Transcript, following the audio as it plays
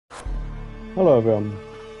Hello everyone,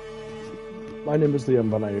 my name is the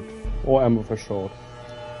Ember Knight, or Ember for short.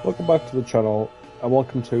 Welcome back to the channel, and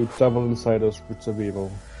welcome to Devil Inside Us Roots of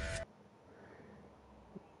Evil.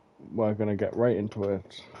 We're gonna get right into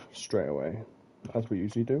it straight away, as we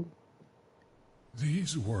usually do.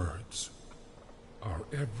 These words are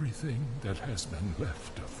everything that has been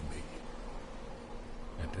left of me.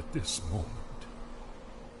 And at this moment,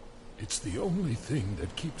 it's the only thing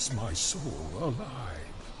that keeps my soul alive.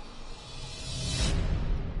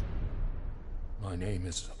 My name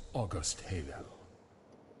is August Halel,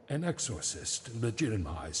 an exorcist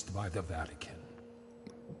legitimized by the Vatican.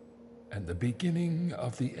 And the beginning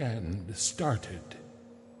of the end started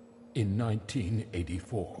in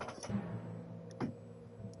 1984.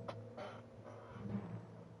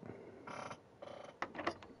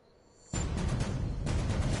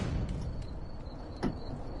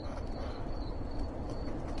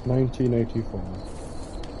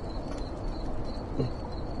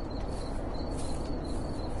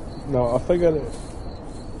 No, I figured it.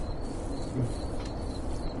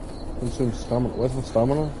 Consume stamina. Where's my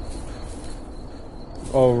stamina?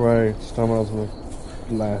 Oh, right. Stamina's on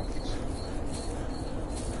the left.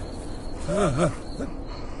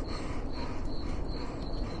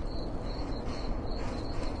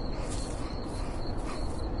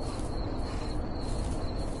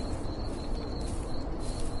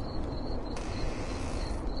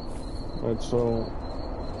 Right, so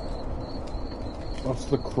that's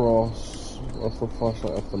the cross, that's the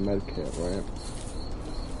flashlight, that's the medkit, right?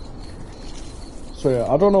 So yeah,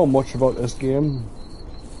 I don't know much about this game.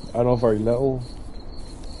 I know very little.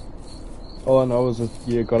 All I know is that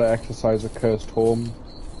you gotta exorcise a cursed home.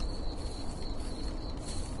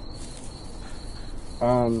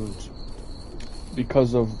 And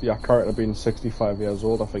because of your character being 65 years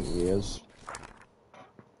old, I think he is,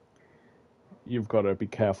 you've gotta be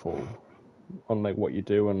careful on like what you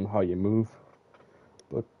do and how you move.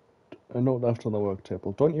 But a note left on the work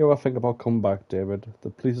table. Don't you ever think about coming back, David? The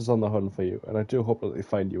police is on the hunt for you, and I do hope that they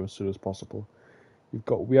find you as soon as possible. You've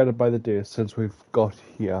got weirded by the day since we've got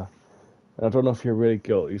here, and I don't know if you're really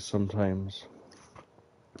guilty sometimes.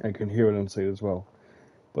 I can hear it inside as well.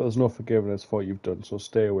 But there's no forgiveness for what you've done, so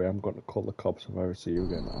stay away. I'm going to call the cops if I ever see you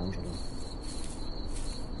again, Angela.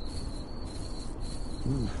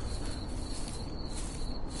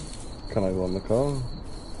 Can I go in the car?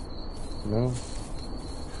 No?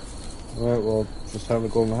 Alright, well, just time to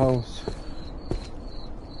go in the house.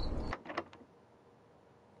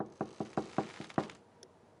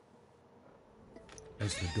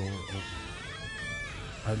 As the door opened,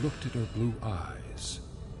 I looked at her blue eyes,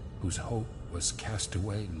 whose hope was cast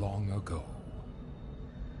away long ago.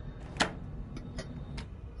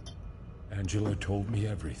 Angela told me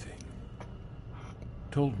everything.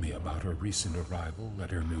 Told me about her recent arrival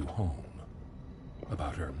at her new home,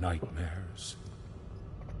 about her nightmares,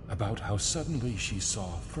 about how suddenly she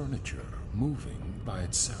saw furniture moving by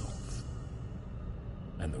itself.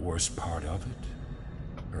 And the worst part of it,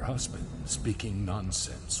 her husband speaking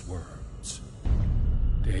nonsense words.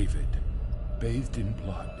 David, bathed in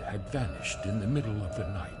blood, had vanished in the middle of the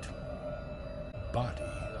night. Body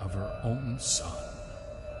of her own son.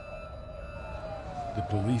 The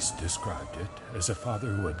police described it as a father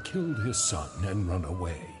who had killed his son and run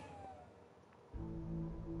away.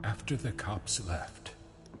 After the cops left,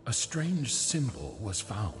 a strange symbol was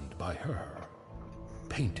found by her,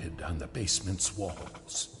 painted on the basement's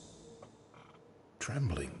walls.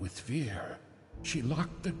 Trembling with fear, she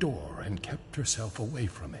locked the door and kept herself away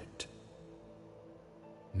from it.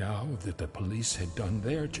 Now that the police had done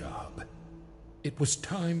their job, it was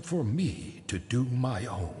time for me to do my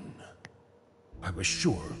own. I was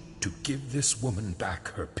sure to give this woman back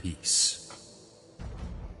her peace.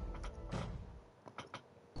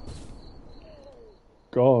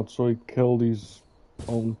 God, so he killed his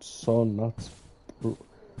own son, that's brutal.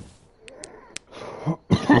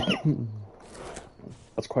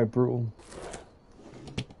 That's quite brutal.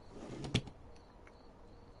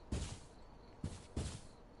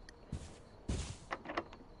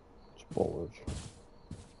 Spoilers.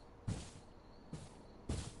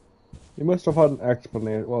 He must have had an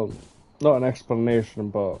explanation, well, not an explanation,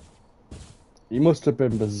 but he must have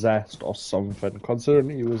been possessed or something, considering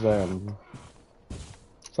he was,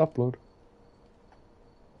 is that blood?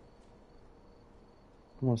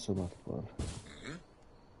 I must have that's blood.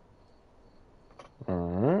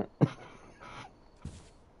 Alright.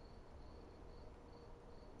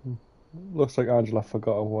 Looks like Angela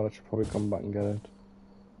forgot a word. I should probably come back and get it.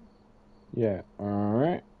 Yeah,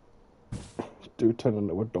 alright. Do turn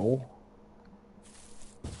into a doll.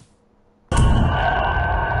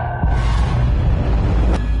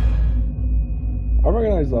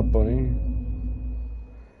 recognize that bunny.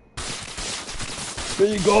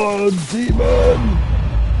 Be gone, demon!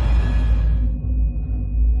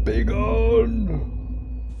 Be gone!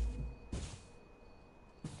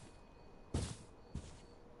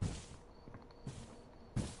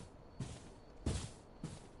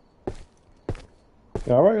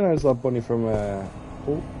 Yeah, I recognize that bunny from,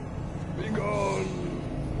 oh, be gone!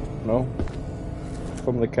 No?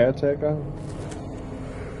 From the caretaker?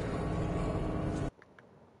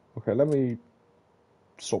 Okay, let me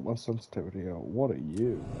sort my sensitivity out. What are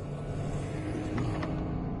you?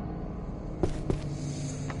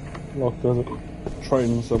 Look, there's a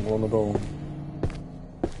train symbol on the door.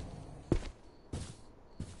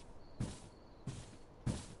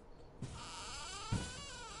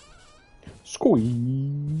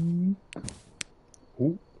 Squeak!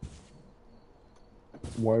 Ooh.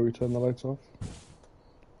 Why we turn the lights off?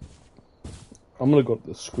 I'm gonna go to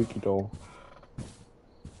the squeaky door.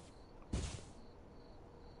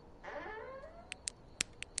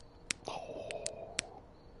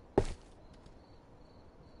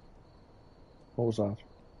 What was that?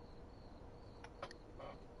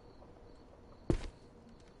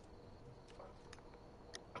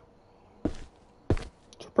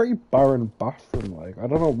 It's a pretty barren bathroom, like. I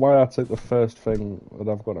don't know why that's like the first thing that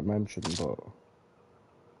I've got to mention, but...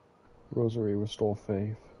 Rosary, restore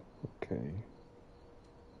faith. Okay.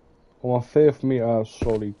 Well, my faith meter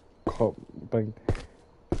slowly cupping.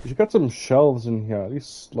 You should get some shelves in here, at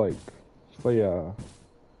least, like, for your...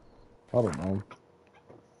 I don't know.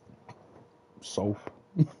 Soap.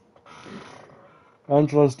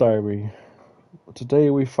 Angela's diary.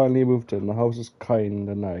 Today we finally moved in. The house is kind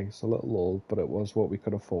and nice, a little old, but it was what we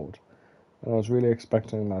could afford. And I was really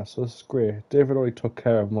expecting less, so this is great. David already took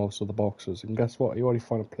care of most of the boxes, and guess what? He already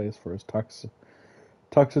found a place for his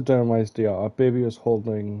taxidermized deer. Our baby was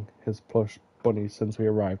holding his plush bunny since we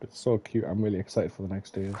arrived. It's so cute. I'm really excited for the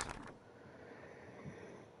next days.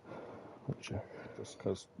 Let me check, just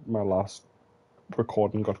because my last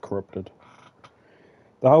recording got corrupted.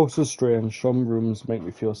 The house is strange. Some rooms make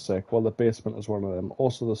me feel sick. Well, the basement is one of them.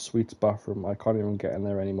 Also, the suite's bathroom. I can't even get in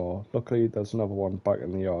there anymore. Luckily, there's another one back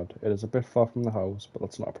in the yard. It is a bit far from the house, but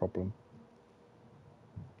that's not a problem.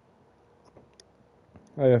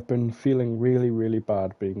 I have been feeling really, really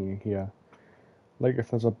bad being here. Like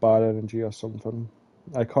if there's a bad energy or something.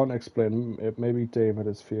 I can't explain it. Maybe David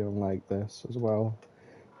is feeling like this as well,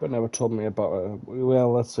 but never told me about it.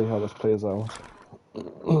 Well, let's see how this plays out.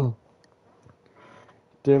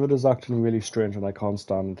 David is acting really strange and I can't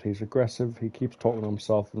stand it. He's aggressive, he keeps talking to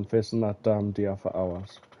himself and facing that damn deer for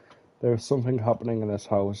hours. There is something happening in this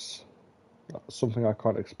house. Something I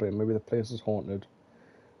can't explain. Maybe the place is haunted.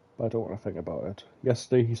 But I don't want to think about it.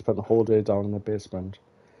 Yesterday he spent the whole day down in the basement.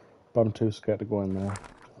 But I'm too scared to go in there.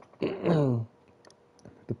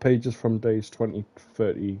 The pages from days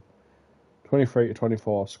 23 to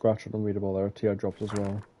 24 scratched and unreadable. There are teardrops as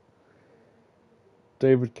well.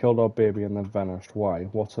 David killed our baby and then vanished. Why?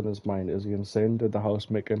 What's in his mind? Is he insane? Did the house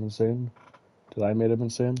make him insane? Did I make him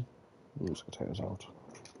insane? I'm just gonna take this out.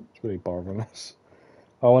 It's really bothering us.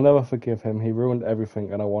 I will never forgive him. He ruined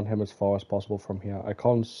everything and I want him as far as possible from here. I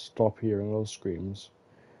can't stop hearing those screams.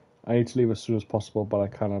 I need to leave as soon as possible, but I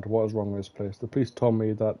cannot. What is wrong with this place? The police told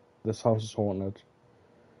me that this house is haunted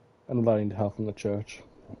and that I need help from the church.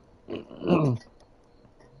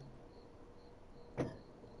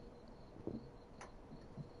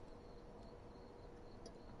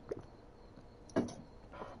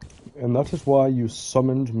 And that is why you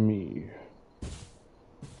summoned me.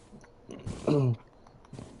 A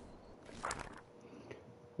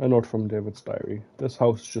note from David's diary. This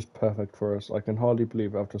house is just perfect for us. I can hardly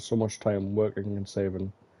believe after so much time working and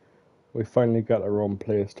saving, we finally got our own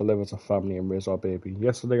place to live as a family and raise our baby.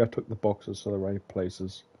 Yesterday I took the boxes to the right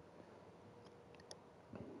places.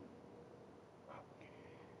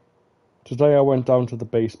 Today I went down to the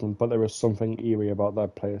basement, but there is something eerie about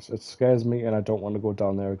that place. It scares me and I don't want to go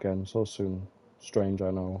down there again so soon. Strange,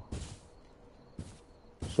 I know.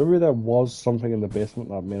 So maybe there was something in the basement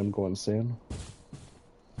that made him go insane.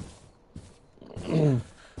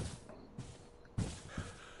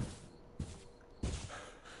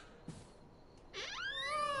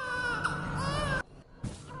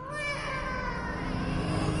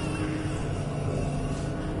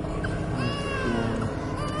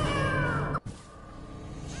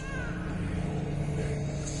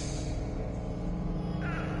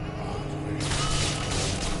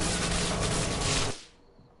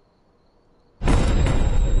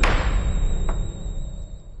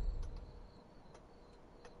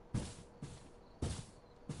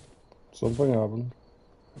 Something happened.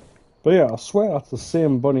 But yeah, I swear that's the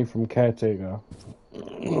same bunny from Caretaker.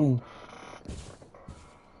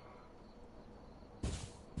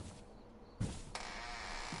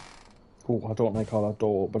 Oh, I don't like how that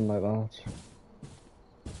door opened like that.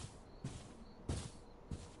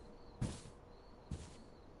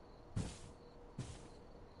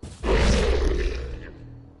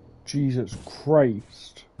 Jesus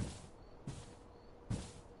Christ.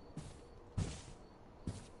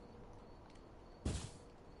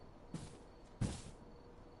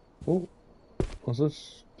 Oh, was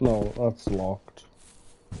this? No, that's locked.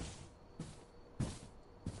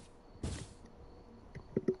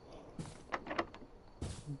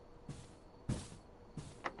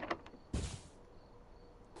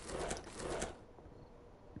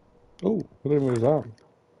 Oh, what even is that?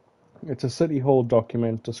 It's a City Hall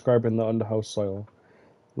document describing the underhouse soil.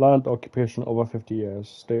 Land occupation over 50 years.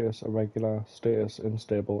 Status irregular. Status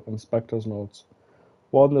unstable. Inspector's notes.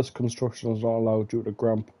 One, this construction is not allowed due to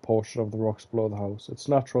ground proportion of the rocks below the house. It's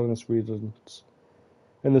natural in this region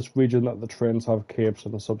that the trains have capes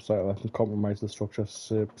in the subsoil that can compromise the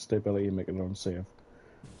structure's stability and make it unsafe.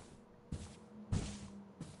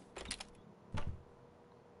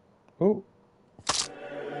 Oh.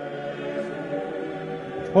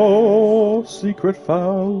 Oh, secret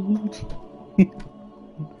found.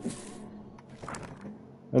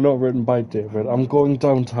 And not written by David. I'm going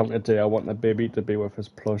downtown today. I want the baby to be with his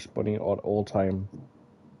plush bunny at all time.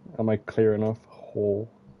 Am I clear enough? Oh.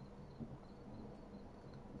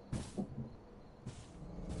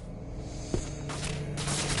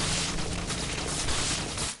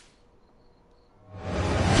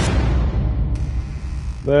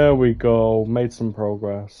 There we go. Made some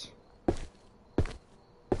progress.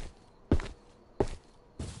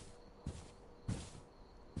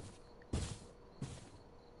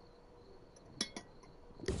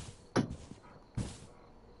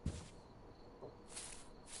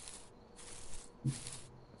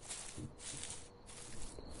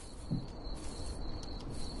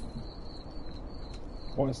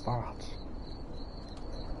 What is that?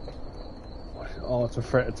 Oh, it's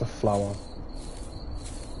a flower.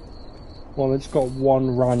 Well, it's got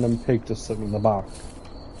one random pig just sitting in the back.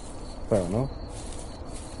 Fair enough.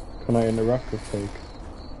 Can I interact with pig?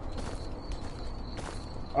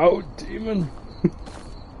 Oh, demon!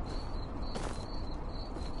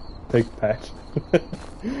 Pig pet.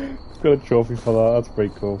 Got a trophy for that. That's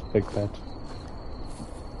pretty cool. Pig pet.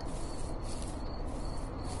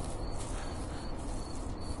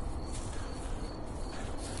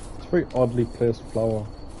 It's a very oddly placed flower.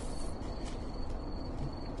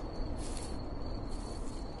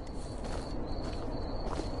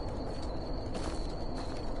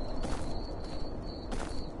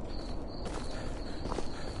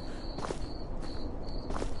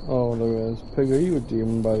 Oh, there is. Pig, are you a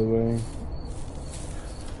demon, by the way?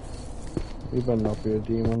 You better not be a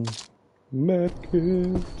demon.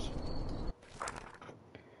 Medkit.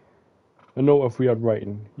 A note of weird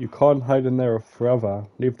writing. You can't hide in there forever.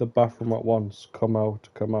 Leave the bathroom at once. Come out,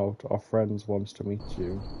 come out. Our friends wants to meet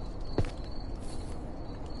you.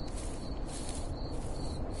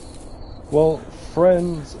 Well,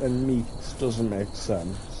 friends and meets doesn't make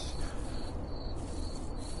sense.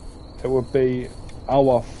 It would be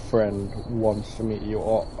our friend wants to meet you,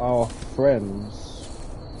 or our friends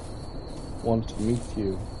want to meet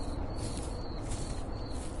you.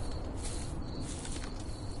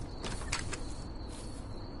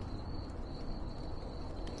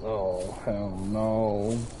 Oh, hell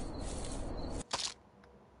no.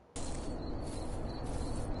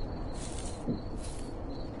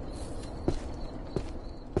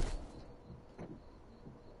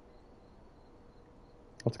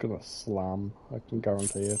 That's gonna slam, I can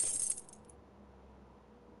guarantee it.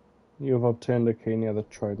 You have obtained a key near the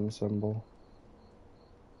trident symbol.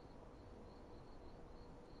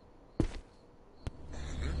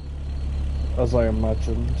 As I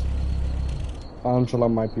imagined, Angela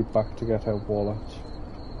might be back to get her wallet.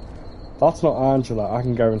 That's not Angela, I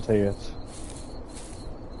can guarantee it.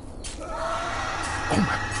 Oh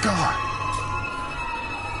my God!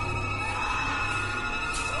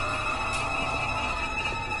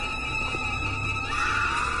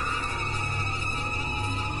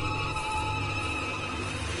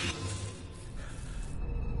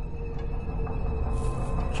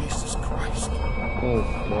 Jesus Christ. Oh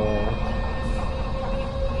God.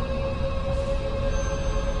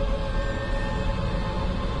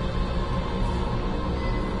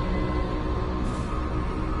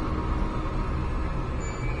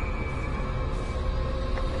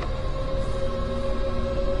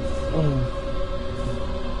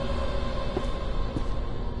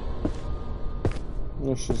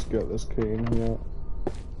 Let's just get this key in here.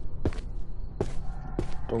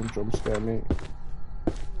 Don't jump scare me.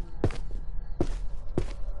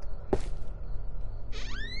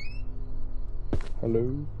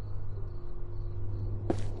 Hello.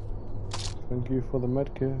 Thank you for the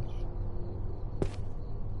medkit.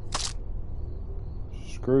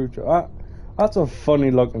 Screwdriver. That's a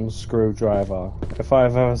funny looking screwdriver, if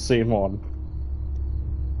I've ever seen one.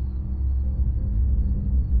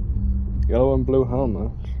 Yellow and blue helmet.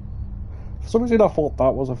 For some reason I thought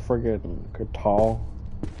that was a friggin' guitar.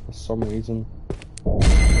 For some reason.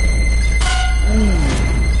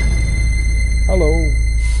 Hello.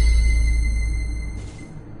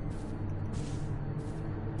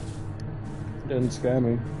 Didn't scare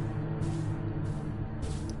me.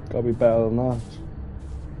 Gotta be better than that.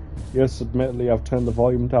 Yes, admittedly I've turned the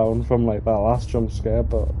volume down from like that last jump scare,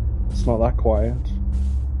 but it's not that quiet.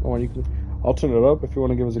 Oh, and you can, I'll turn it up if you want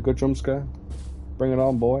to give us a good jump scare. Bring it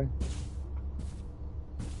on, boy.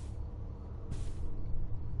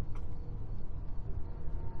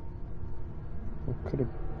 What could it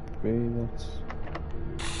be? That's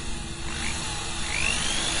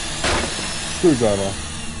screwdriver.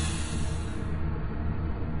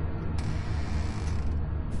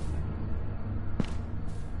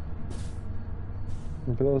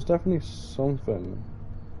 But there was definitely something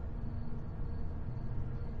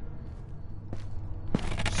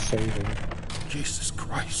saving. Jesus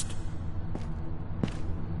Christ.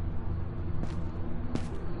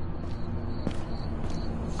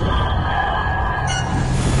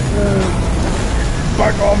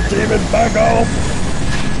 Back off, demon, back off!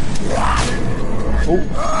 Oh.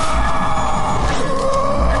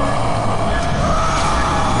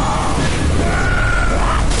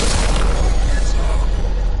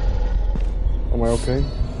 Am I okay?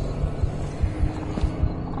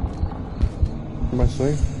 Am I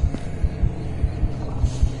safe?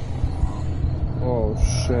 Oh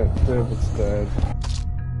shit, David's dead.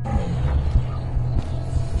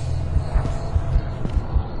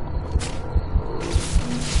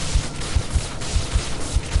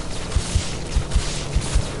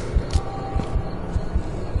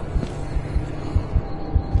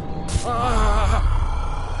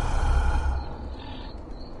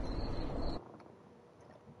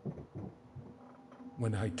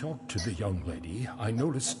 When I talked to the young lady, I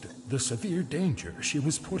noticed the severe danger she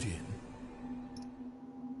was put in.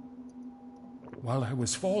 While I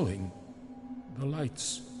was falling, the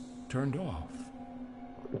lights turned off.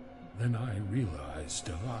 Then I realized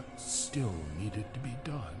a lot still needed to be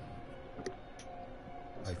done.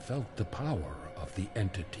 I felt the power of the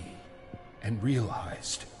entity and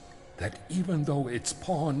realized that even though its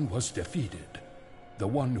pawn was defeated, the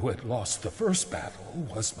one who had lost the first battle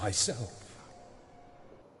was myself.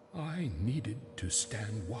 I needed to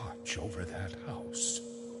stand watch over that house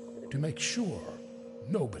to make sure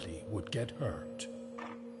nobody would get hurt.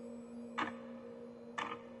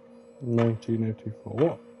 1984.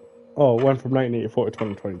 What? Oh, it went from 1984 to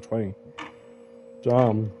 2020.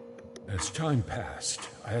 Damn. As time passed,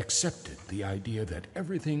 I accepted the idea that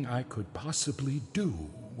everything I could possibly do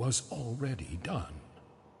was already done.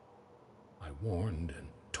 I warned and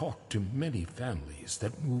talked to many families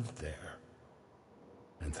that moved there.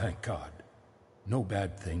 And thank God, no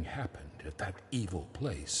bad thing happened at that evil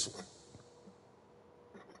place.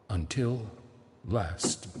 Until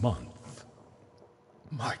last month.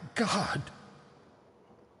 My God!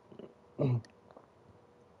 Mm.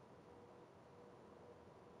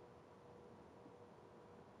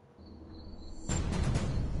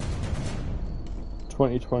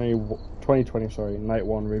 2020, sorry, night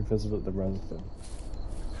one revisited the resident.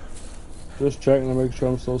 Just checking to make sure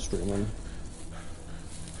I'm still streaming.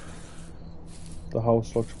 The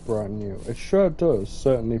house looks brand new. It sure does.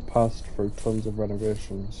 Certainly passed through tons of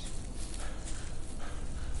renovations.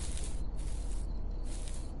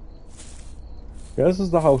 Yeah, this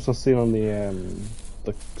is the house I've seen on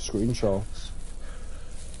the screenshots.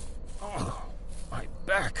 Oh, my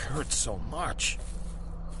back hurts so much.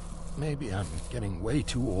 Maybe I'm getting way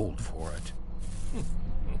too old for it.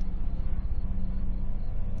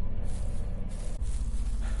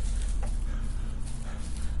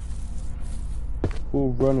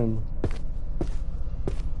 Who running?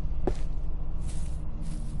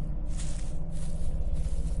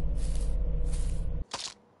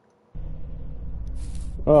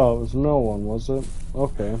 Oh, it was no one, was it?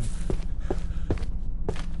 Okay.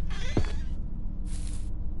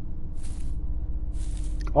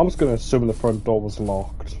 I'm just gonna assume the front door was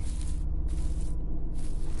locked.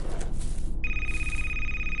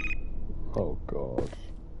 Oh god.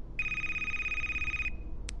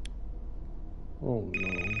 Oh no.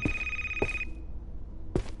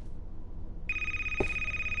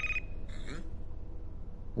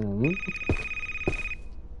 Mm-hmm.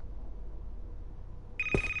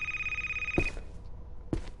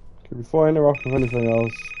 Okay, before I interact with anything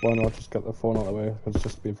else, why not just get the phone out of the way? Because it's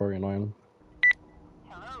just be very annoying.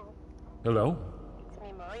 Hello? Hello? It's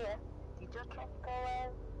me, Maria. Did your trip go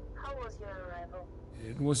well? How was your arrival?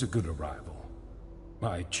 It was a good arrival.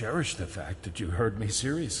 I cherish the fact that you heard me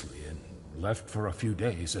seriously and left for a few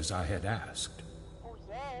days as I had asked. Oh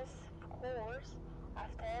yes, of course.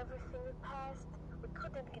 After everything we passed, we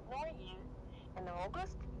couldn't ignore you. In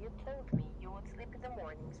August, you told me you would sleep in the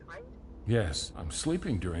mornings, right? Yes, I'm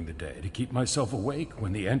sleeping during the day to keep myself awake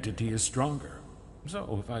when the entity is stronger.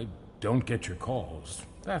 So if I don't get your calls,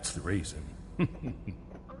 that's the reason.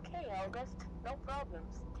 Okay, August. No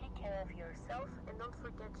problems. Take care of yourself and don't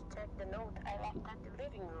forget to check the note I left at the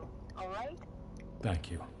living room, alright? Thank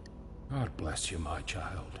you. God bless you, my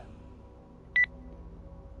child.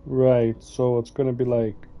 Right, so it's gonna be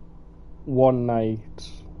like one night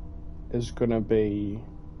is gonna be,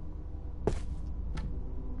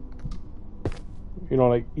 you know,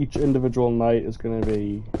 like each individual night is gonna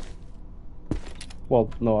be, well,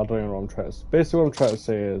 no, I don't know what I'm trying to say. Basically what I'm trying to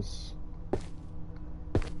say is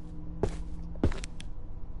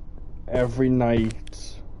every night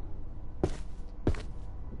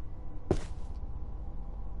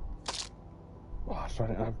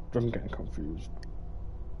I'm getting confused.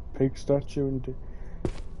 Pig statue and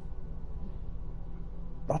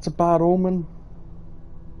that's a bad omen.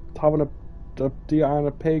 Having a deer and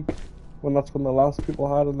a pig when that's when the last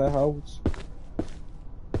people had in their house.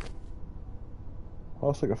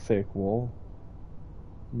 That's like a fake wall.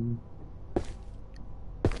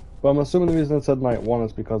 But I'm assuming the reason it said night one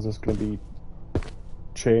is because it's going to be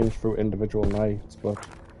changed through individual nights. But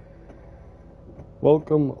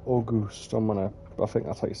welcome, Auguste. I think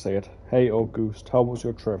that's how you say it. Hey, Auguste, how was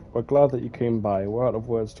your trip? We're glad that you came by. We're out of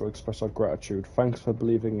words to express our gratitude. Thanks for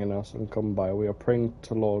believing in us and coming by. We are praying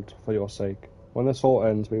to Lord for your sake. When this all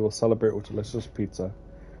ends, we will celebrate with delicious pizza.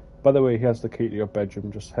 By the way, here's the key to your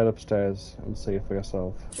bedroom. Just head upstairs and see it for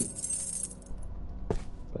yourself.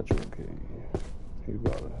 Bedroom key. You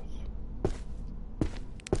got it.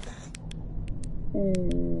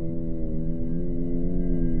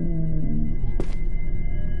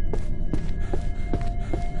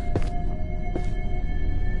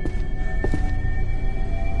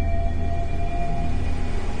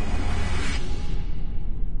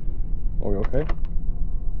 Are we okay?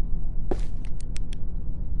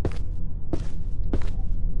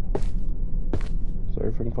 Is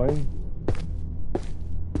everything fine?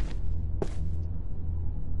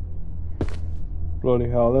 Bloody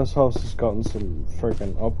hell, this house has gotten some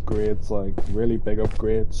freaking upgrades, like really big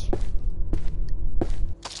upgrades.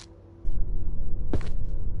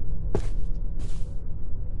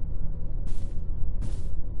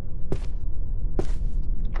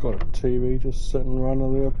 Got a TV just sitting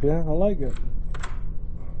randomly up here, I like it.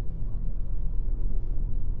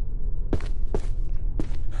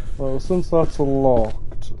 Well, since that's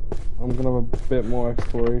unlocked, I'm gonna have a bit more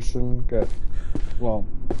exploration, well,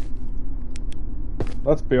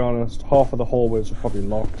 let's be honest, half of the hallways are probably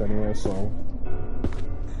locked anyway, so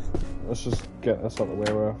let's just get this out of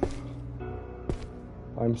the way with.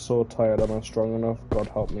 I'm so tired, am I strong enough? God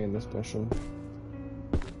help me in this mission.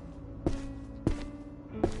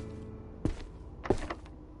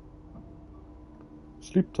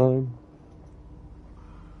 Sleep time.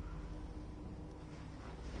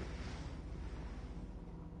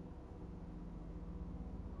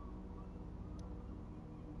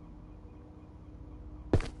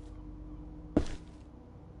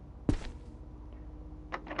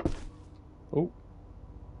 Oh.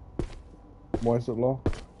 Why is it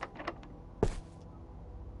locked?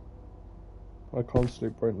 I can't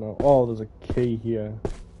sleep right now. Oh, there's a key here.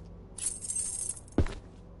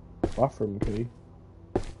 Bathroom key.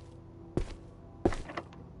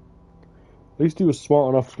 At least he was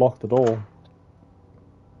smart enough to lock the door.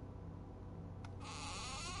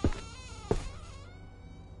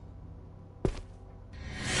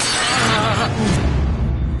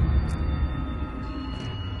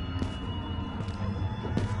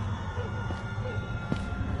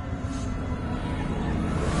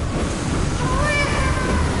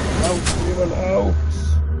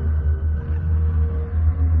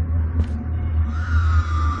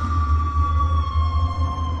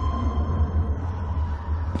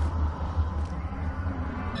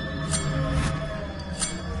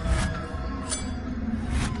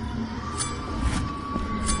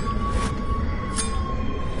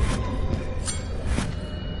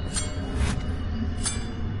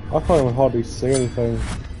 I can't even hardly see anything.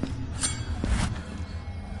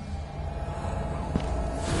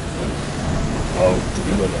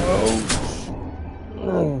 demon out.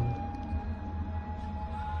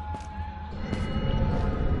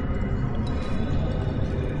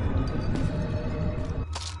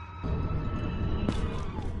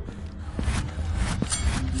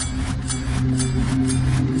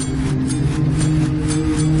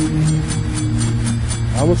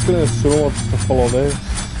 I'm just gonna assume what's to follow this.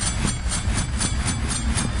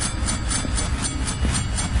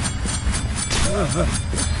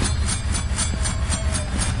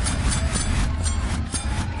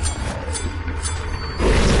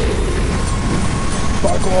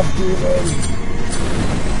 Back off, demon!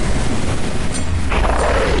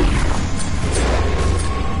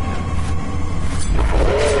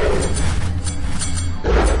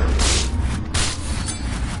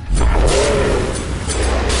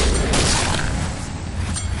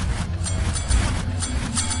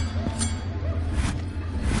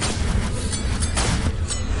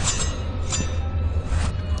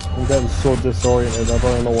 I'm getting so disoriented, I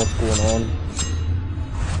don't know what's going on.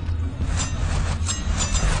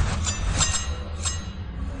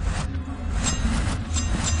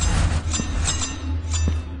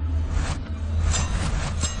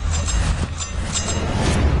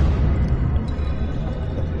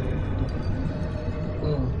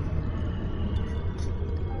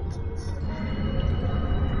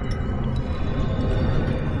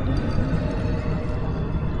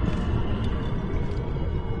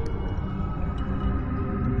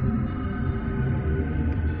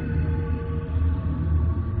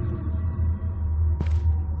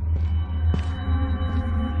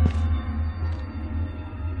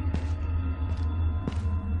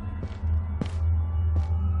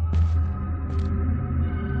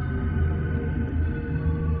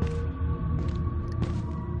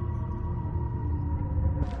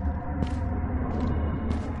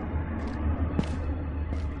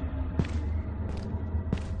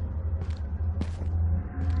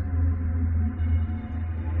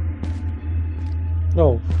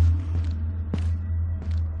 No.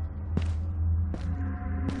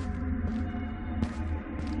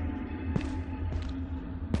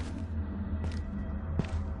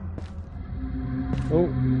 Oh,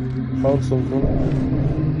 found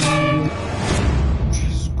something.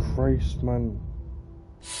 Jesus Christ, man.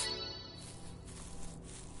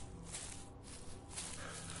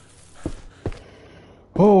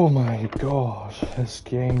 Oh my god, this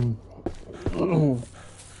game.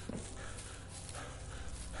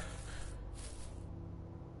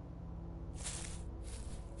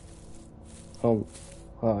 Oh,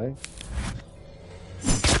 hi.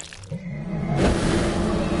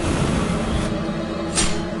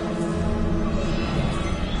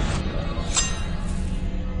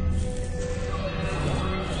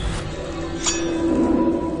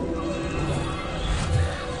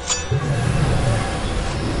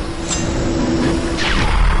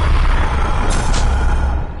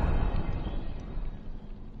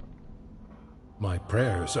 My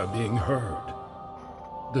prayers are being heard.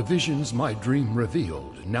 The visions my dream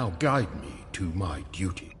revealed now guide me to my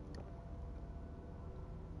duty.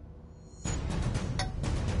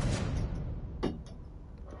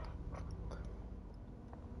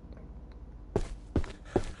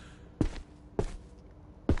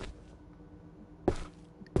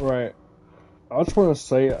 Right. I just want to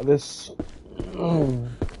say this.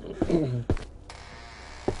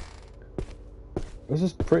 This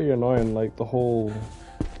is pretty annoying, like the whole.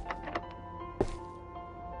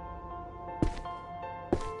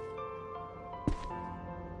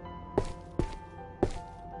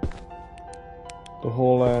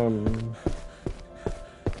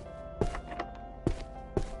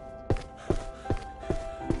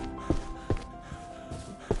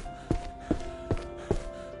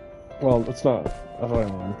 Well, it's not. I don't know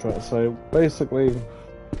what I'm trying to say. Basically.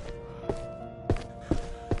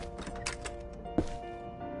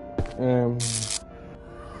 Oh,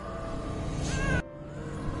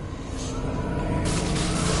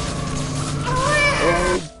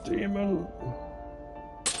 demon.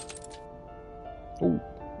 Oh.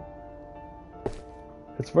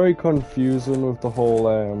 It's very confusing with the whole,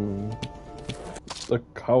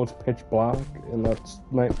 how it's pitch black in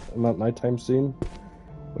that nighttime scene,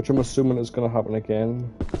 which I'm assuming is going to happen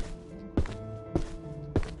again.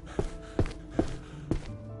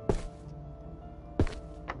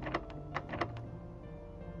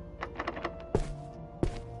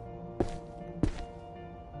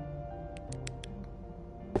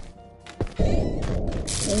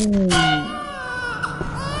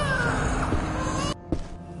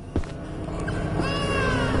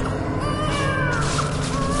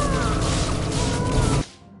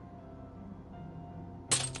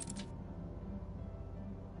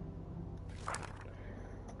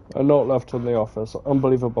 A note left in the office.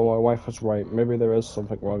 Unbelievable, my wife was right. Maybe there is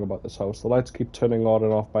something wrong about this house. The lights keep turning on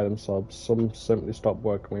and off by themselves. Some simply stop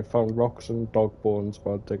working. We found rocks and dog bones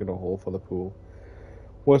while digging a hole for the pool.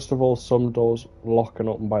 Worst of all, some doors lock and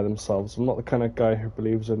open by themselves. I'm not the kind of guy who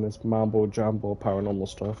believes in this mambo-jambo paranormal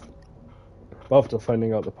stuff. But after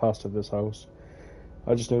finding out the past of this house,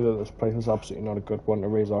 I just knew that this place was absolutely not a good one to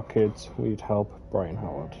raise our kids. We need help. Brian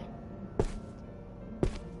Howard.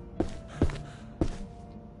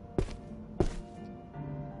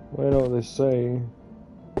 Well, you know what they say.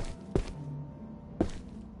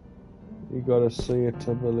 You gotta see it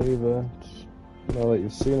to believe it. Now that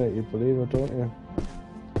you've seen it, you believe it, don't you?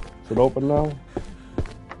 Is it open now?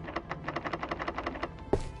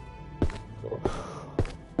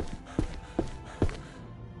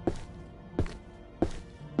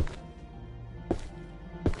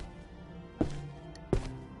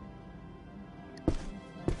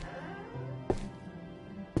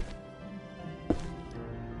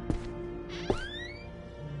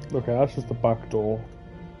 Okay, that's just the back door.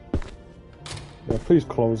 Yeah, please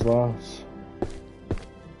close that.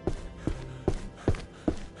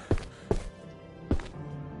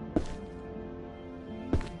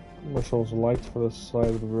 That shows lights for this side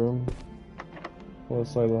of the room. For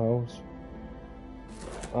this side of the house.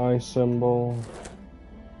 Eye symbol.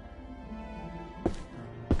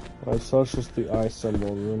 Right, so that's just the eye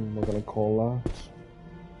symbol room, we're gonna call that.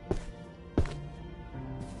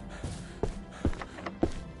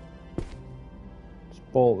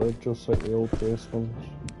 Bolted just like the old basement.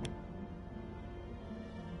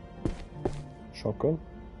 Shotgun?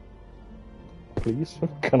 Please?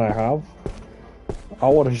 Can I have? I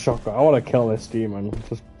want a shotgun. I want to kill this demon.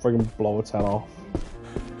 Just friggin' blow its head off.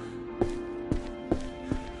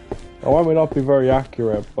 I might not be very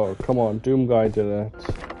accurate, but come on, Doom Guy did it.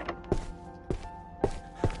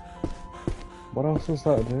 What else does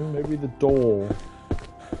that do? Maybe the door.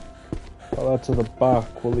 Oh, that to the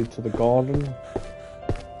back will lead to the garden.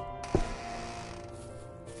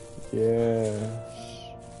 Yes.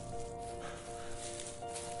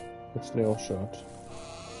 It's nail shot.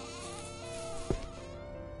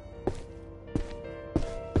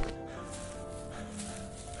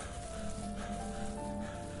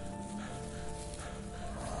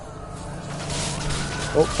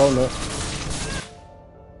 Oh, found it.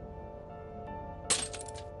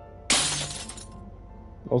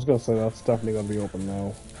 I was gonna say that's definitely gonna be open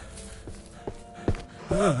now.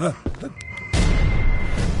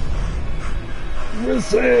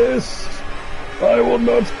 Resist! I will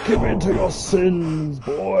not give in to your sins,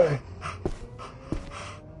 boy!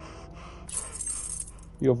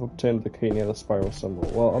 You have obtained the key near the spiral symbol.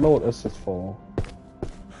 Well, I know what this is for.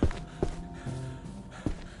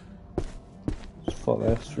 It's for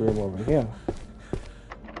this room over here.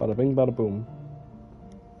 Bada bing, bada boom.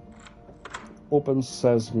 Open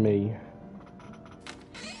says me.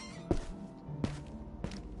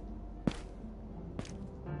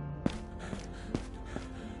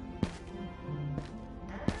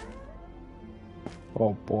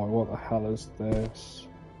 Oh boy, what the hell is this?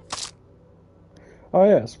 Oh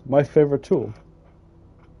yes, my favorite tool.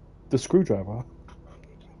 The screwdriver.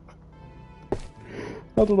 I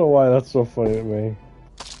don't know why that's so funny to me.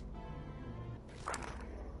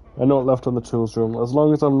 I know it left on the tools room. As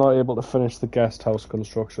long as I'm not able to finish the guest house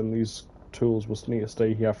construction, these tools will need to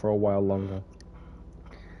stay here for a while longer.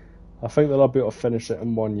 I think that I'll be able to finish it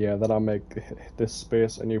in 1 year, then I'll make this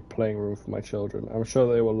space a new playing room for my children. I'm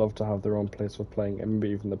sure they will love to have their own place for playing, and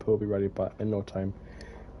maybe even the pool will be ready in no time.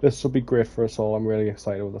 This will be great for us all. I'm really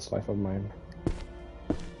excited with this life of mine.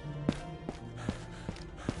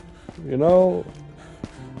 You know,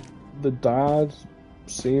 the dad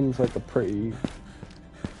seems like a pretty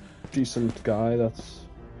decent guy that's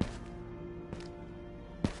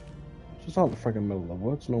just out in the friggin' middle of the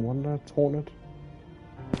woods, no wonder it's haunted.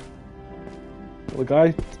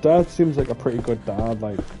 The dad seems like a pretty good dad,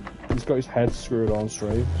 like, he's got his head screwed on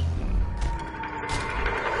straight.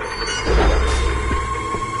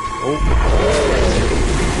 Oh.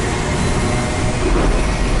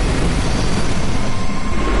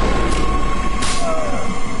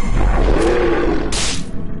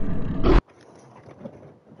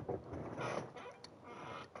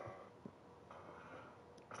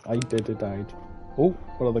 I died. Oh,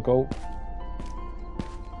 where did they go?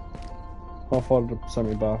 How far did it send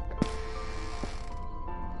me back?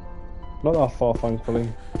 Not that far,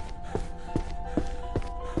 thankfully.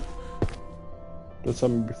 It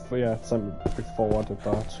sent me before, yeah, it sent me before I did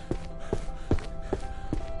that.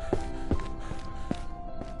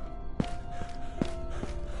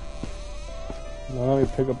 Now let me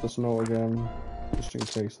pick up this note again, just in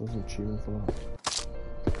case there's an achievement for that.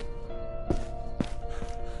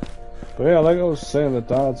 But yeah, like I was saying, the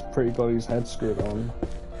dad's pretty got his head screwed on.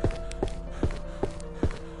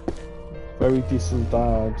 Very decent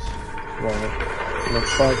dad. Well,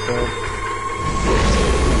 looks like that.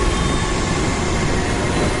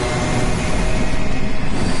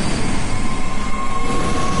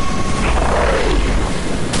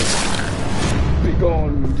 Be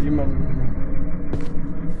gone, demon.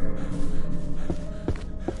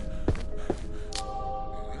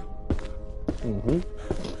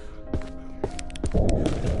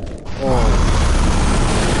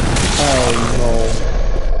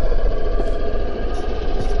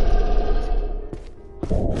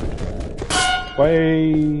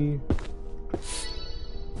 Way.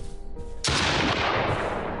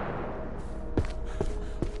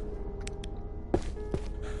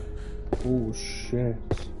 Oh shit.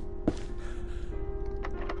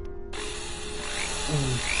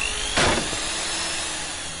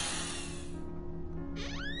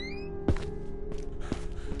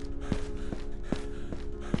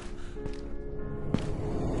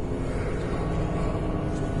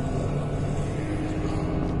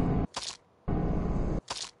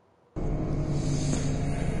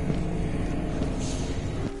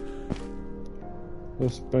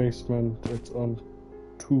 This basement, it's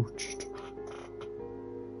untouched.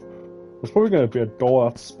 There's probably going to be a door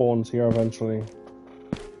that spawns here eventually.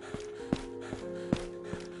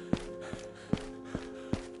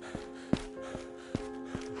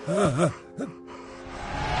 Oh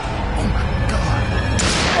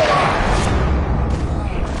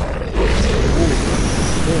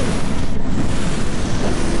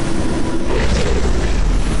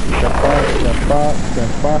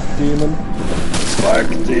Get back, demon. Back,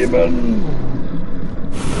 demon!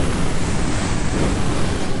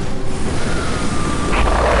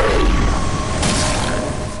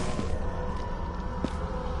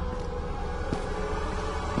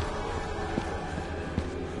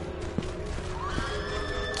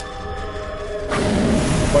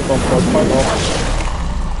 Fight off, fight off.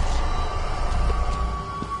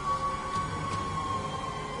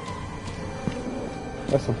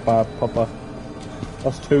 That's a bad pupper.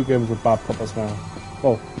 That's 2 games with bad puppers now.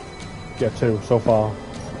 Well, yeah, 2 so far.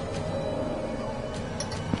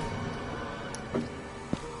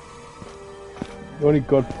 The only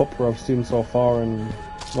good pupper I've seen so far in,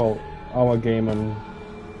 well, our game and,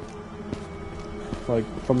 like,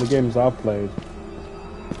 from the games I've played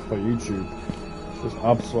for YouTube, was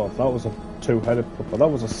Apsulov. That was a 2-headed pupper. That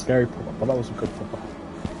was a scary pupper, but that was a good pupper.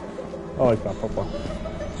 I like that pupper.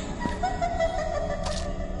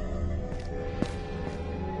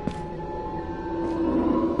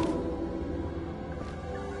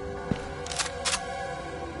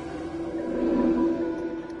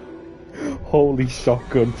 Holy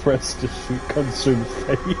shotgun, press to shoot, consume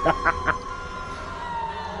fate.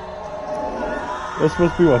 This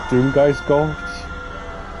must be what Doom Guy's got.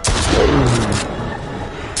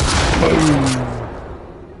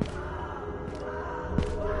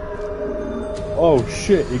 Oh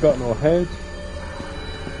shit, he got no head.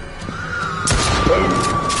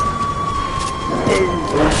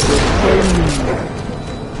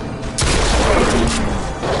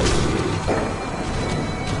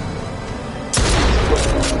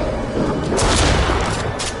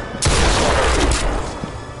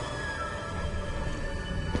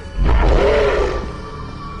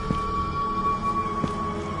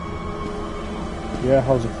 Yeah,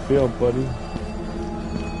 how's it feel, buddy?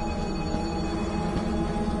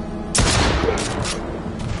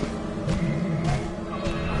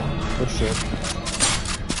 Oh shit.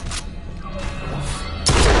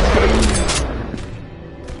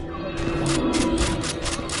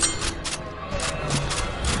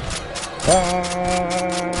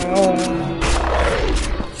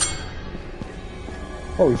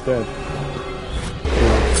 Oh, he's dead.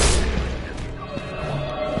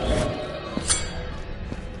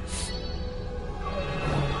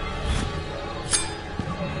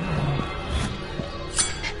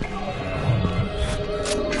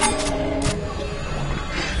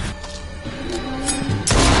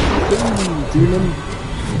 Demon.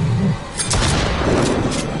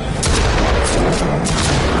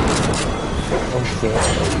 Oh shit.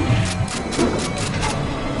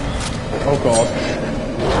 Oh god.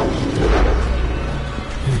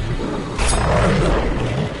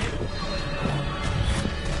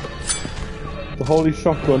 The holy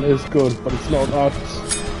shotgun is good, but it's not that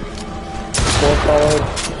powered.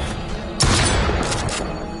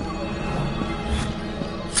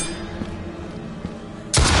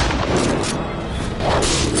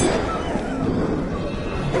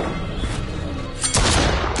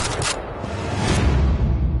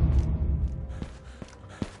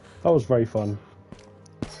 That That was very fun.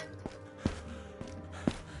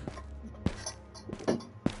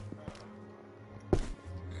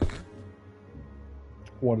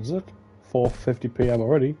 What is it? 4:50 PM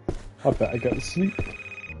already? I better get to sleep.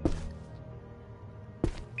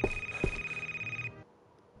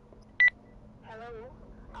 Hello,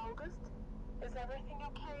 August? Is everything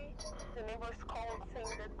okay? The neighbors called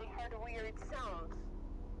saying that they heard weird sounds.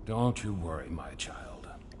 Don't you worry, my child.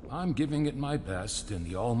 I'm giving it my best, and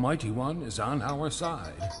the Almighty One is on our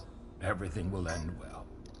side. Everything will end well.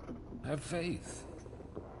 Have faith.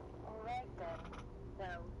 Alright then.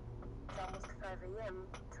 Now, it's almost 5 a.m.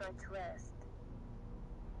 Try to rest.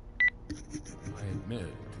 I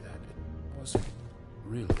admit that it wasn't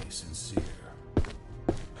really sincere.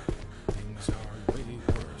 Things are way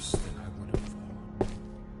worse than I would have thought.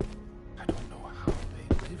 I don't know how they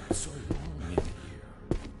lived so long in here.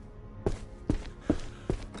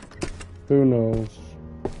 Who knows?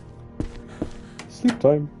 Sleep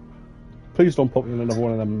time. Please don't put me in another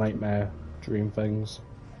one of them nightmare dream things.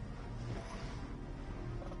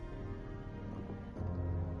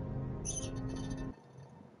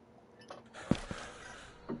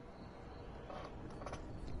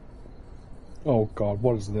 Oh god,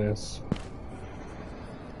 what is this?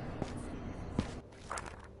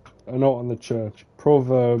 A note on the church.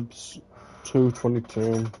 Proverbs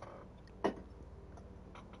 2:22.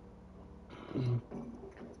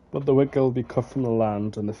 But the wicked will be cut from the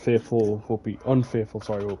land, and the unfaithful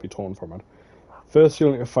will be torn from it. First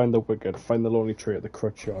you'll need to find the wicked, find the lonely tree at the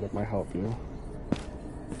crutch yard, it might help you.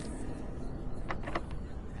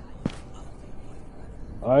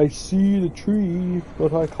 I see the tree,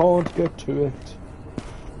 but I can't get to it.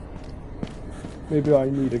 Maybe I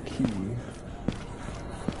need a key.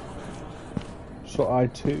 So I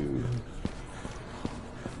too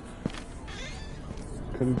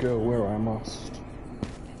can go where I must.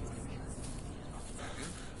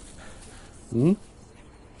 Hmm?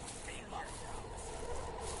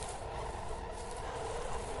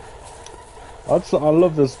 I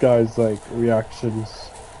love this guy's like reactions.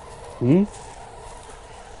 Hmm?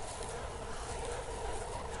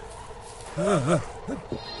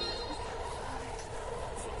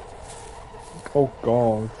 Oh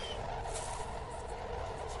god.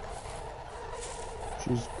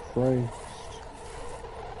 Jesus Christ.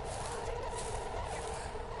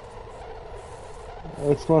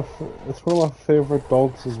 It's one of my favorite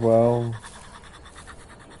dogs as well.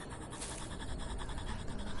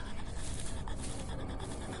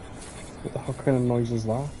 What the hell kind of noise is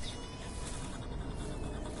that?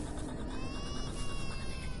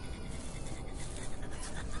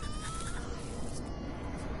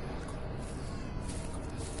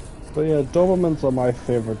 But yeah, Dobermans are my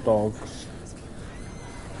favorite dogs.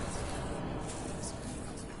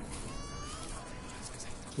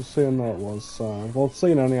 Just seeing that was sad. Well,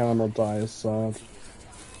 seeing any animal die is sad.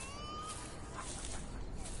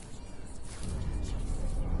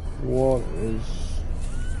 What is...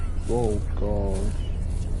 Oh god.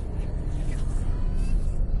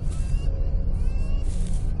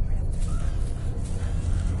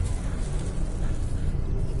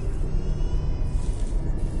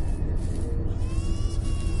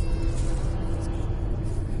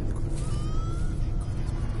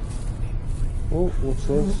 Oh, what's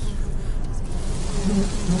this?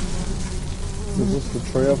 Is this the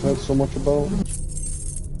tree I've heard so much about?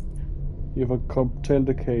 You've obtained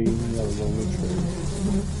a key, you have a lonely tree.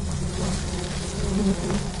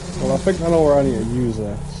 Well, I think I know where I need to use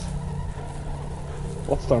this.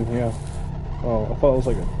 What's down here? Oh, I thought it was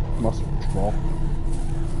like a massive drop.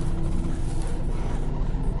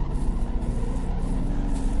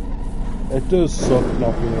 It does suck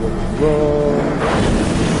not being able to run.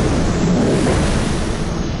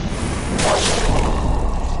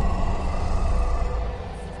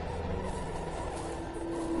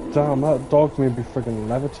 Damn, that dog made me friggin'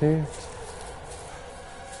 levitate.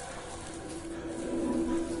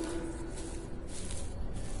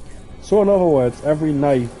 So in other words, every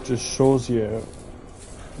night just shows you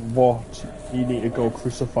what you need to go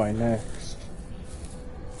crucify next.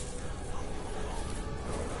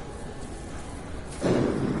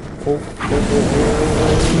 Oh.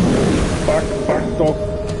 Back, dog.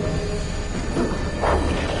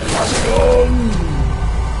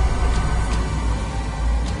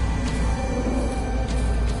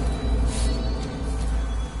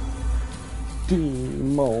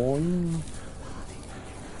 Demon.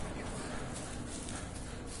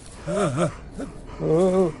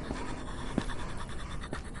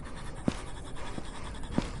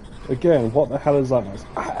 Again, what the hell is that noise?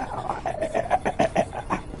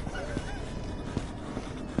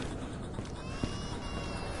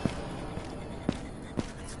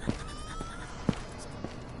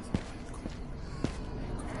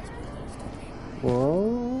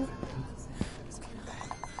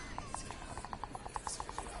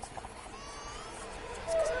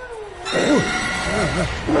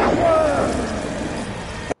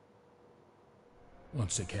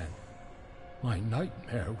 once again. My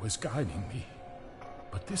nightmare was guiding me.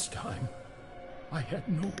 But this time, I had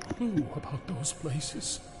no clue about those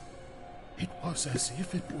places. It was as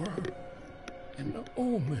if it were an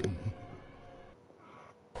omen.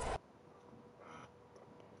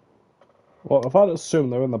 Well, if I'd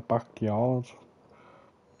assumed they're in the backyard.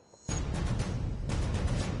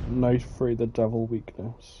 Night 3, the devil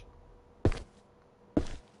weakness.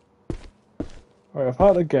 Alright, if I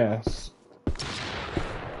had to guess.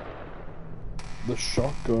 The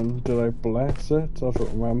shotgun, did I bless it? I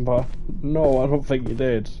don't remember. No, I don't think you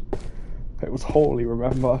did. It was holy,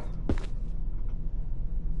 remember?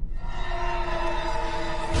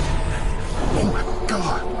 Oh my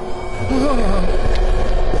God!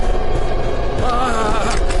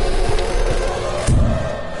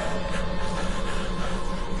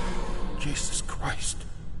 Jesus Christ.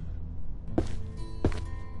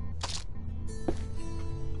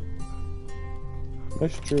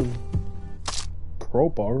 Nice tune.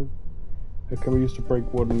 Crowbar? It can be used to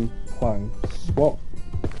break wooden planks. What?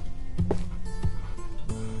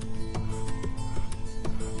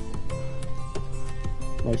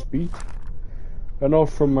 Nice beat. A note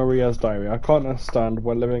from Maria's diary. I can't understand.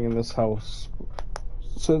 We're living in this house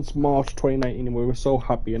since March 2019 and we were so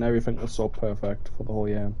happy and everything was so perfect for the whole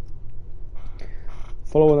year.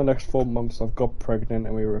 Following the next 4 months, I've got pregnant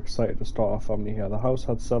and we were excited to start our family here. The house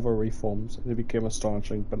had several reforms and it became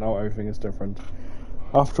astonishing, but now everything is different.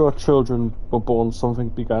 After our children were born, something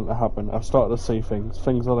began to happen. I've started to see things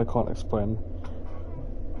that I can't explain.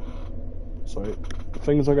 Sorry.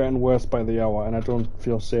 Things are getting worse by the hour and I don't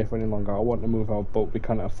feel safe any longer. I want to move out, but we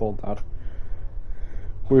can't afford that.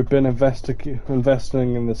 We've been investing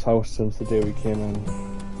in this house since the day we came in.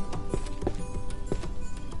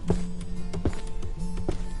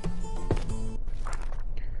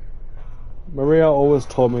 Maria always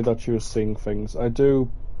told me that she was seeing things. I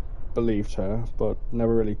do believed her, but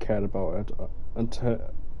never really cared about it.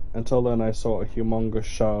 Until then I saw a humongous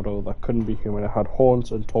shadow that couldn't be human. It had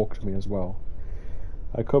horns and talked to me as well.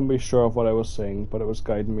 I couldn't be sure of what I was seeing, but it was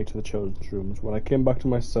guiding me to the children's rooms. When I came back to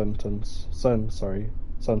my senses,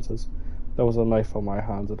 there was a knife on my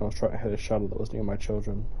hand and I was trying to hit a shadow that was near my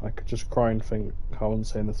children. I could just cry and think how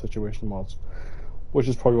insane the situation was, which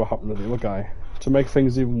is probably what happened to the other guy. To make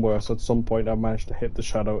things even worse, at some point I managed to hit the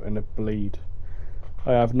shadow and it bleed.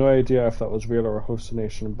 I have no idea if that was real or a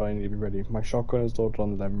hallucination, but I need to be ready. My shotgun is loaded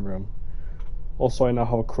on the living room. Also, I now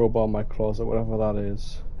have a crowbar in my closet, whatever that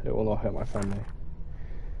is. It will not hurt my family.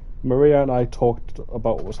 Maria and I talked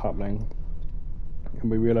about what was happening, and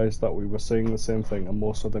we realised that we were seeing the same thing, and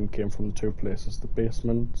most of them came from the two places, the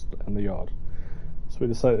basement and the yard. So we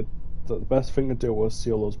decided that the best thing to do was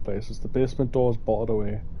seal those places. The basement door is bolted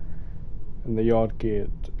away, and the yard gate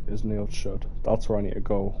is nailed shut. That's where I need to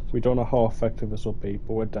go. We don't know how effective this will be,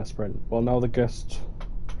 but we're desperate. Well, now the guest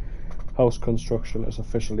house construction is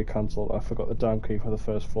officially cancelled. I forgot the damn key for the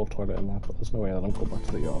first floor toilet in there, but there's no way that I'm going back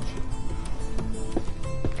to the yard.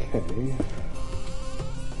 Okay.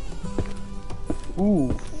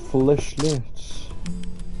 Ooh, flashlights.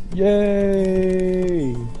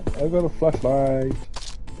 Yay! I got a flashlight.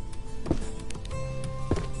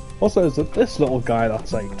 Also, is it this little guy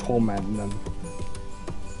that's like tormenting them?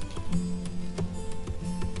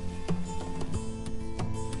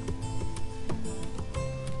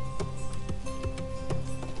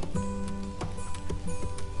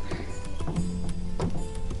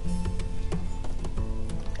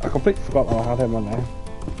 I completely forgot that I had him on there.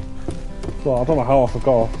 Well, I don't know how I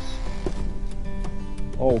forgot.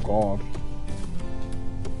 Oh god.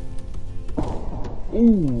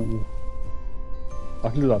 Ooh. I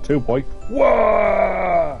can do that too, boy.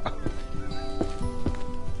 Whoa!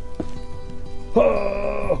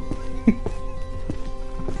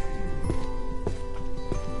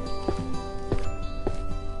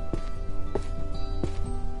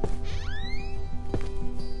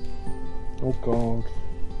 Oh god.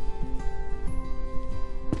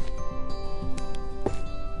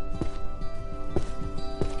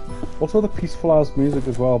 What's all the peaceful ass music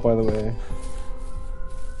as well, by the way?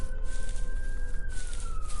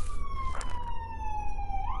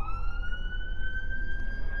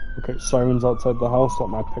 Okay, sirens outside the house that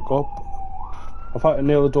might pick up. I've had to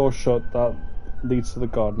nail the door shut that leads to the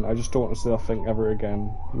garden. I just don't want to see that thing ever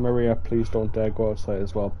again. Maria, please don't dare go outside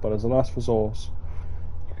as well. But as a last resort,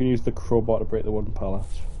 you can use the crowbar to break the wooden pallet.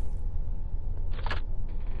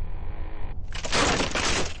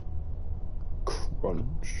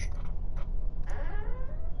 Crunch.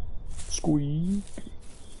 Squeak.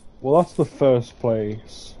 Well, that's the first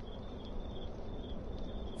place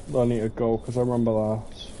I need to go, because I remember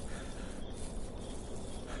that.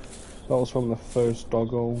 That was from the first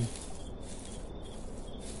doggo.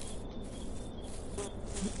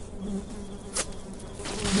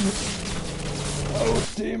 Oh,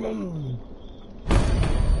 demon!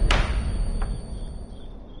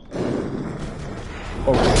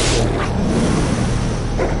 Oh, shit.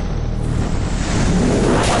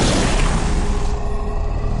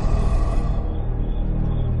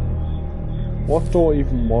 What door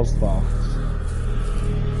even was that?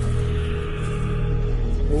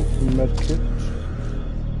 Oh, medkit.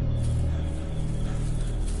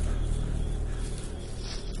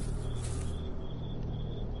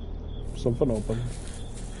 Something open.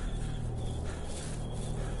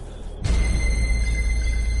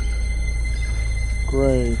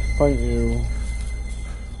 Great, thank you.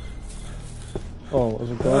 Oh,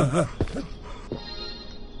 is it gone?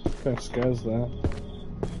 Kinda scares that.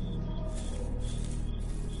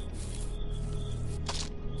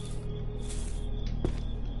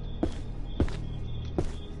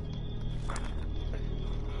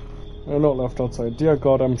 A note left outside. Dear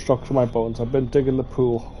God, I'm shocked to my bones. I've been digging the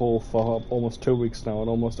pool hole for almost 2 weeks now, and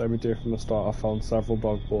almost every day from the start I've found several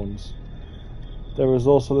dog bones. There is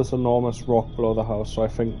also this enormous rock below the house, so I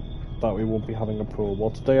think that we won't be having a pool. Well,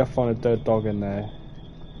 today I found a dead dog in there.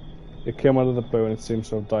 It came out of the blue and it seems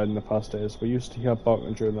to have died in the past days. We used to hear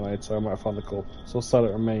barking during the night, so I might have found the culprit. So sell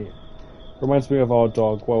it to me. Reminds me of our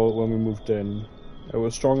dog, well, when we moved in. It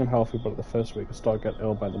was strong and healthy, but the first week it started to get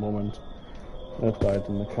ill by the moment. It died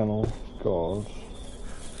in the kennel. God.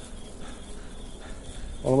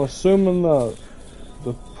 Well, I'm assuming that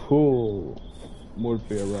the pool would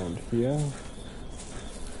be around here.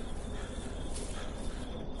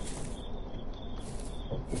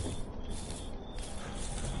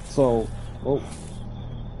 So, oh.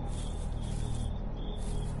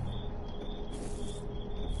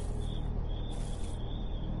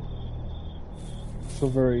 It's a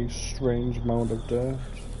very strange mound of dirt.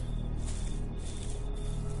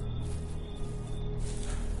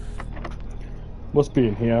 Must be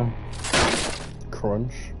in here.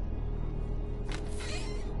 Crunch.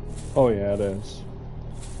 Oh yeah, it is.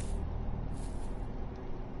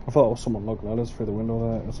 I thought it was someone looking at us through the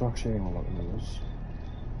window there. It's actually anyone looking at us.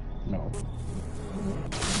 No.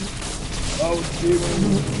 Oh,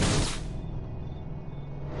 demon!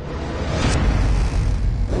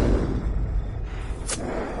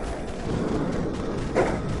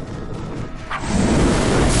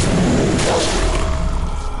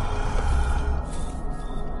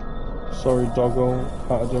 Sorry, doggo,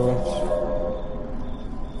 had to do it.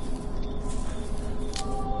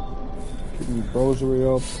 Keep my rosary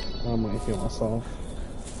up. I might heal myself.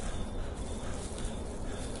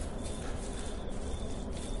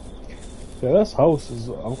 Yeah, this house is,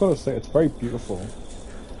 I've got to say, it's very beautiful.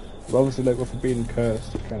 But obviously, like, with it being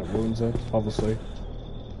cursed, it kind of ruins it, obviously.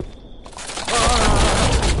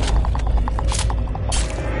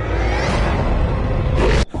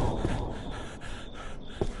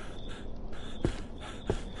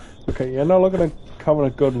 Okay, you're not looking at having a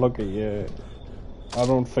good look at you. I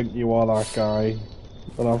don't think you are that guy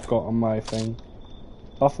that I've got on my thing.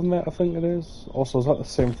 Baphomet, I think it is. Also, is that the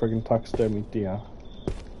same friggin' taxidermy deer?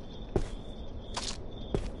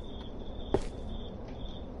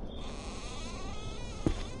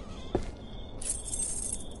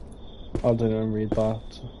 I didn't even read that,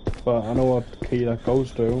 but I know what key that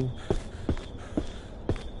goes to.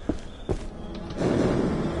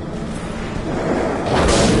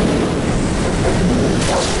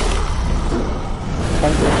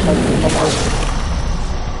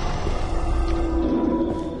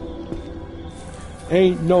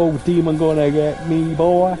 Ain't no demon gonna get me,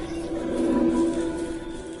 boy.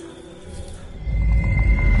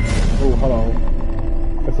 Oh,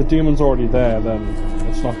 hello. If the demon's already there, then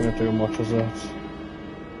it's not gonna do much, is it?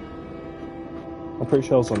 I'm pretty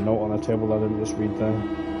sure there's a note on the table that I didn't just read there.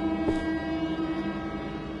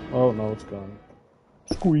 Oh no, it's gone.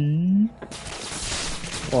 Squeak!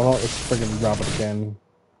 Oh, it's friggin' rabbit again.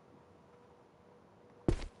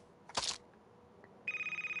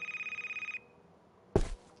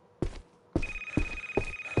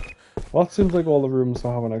 Well, it seems like all the rooms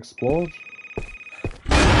I haven't explored.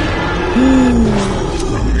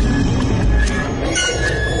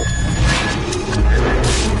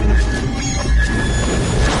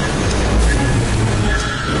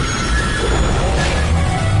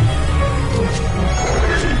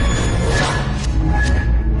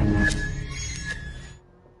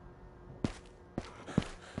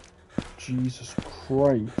 Jesus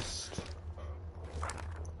Christ.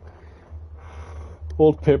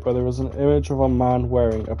 Old paper, there was an image of a man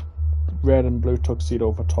wearing a red and blue tuxedo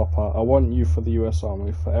over top hat. I want you for the US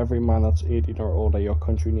Army. For every man that's 18 or older, your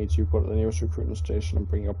country needs you. Go to the nearest recruiting station and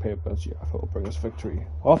bring your papers. Yeah, it'll bring us victory.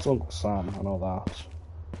 Oh, that's Uncle Sam, I know that.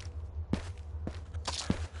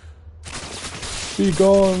 Be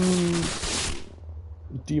gone,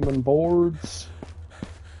 demon boards.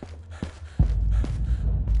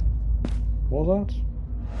 What was that?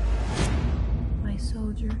 My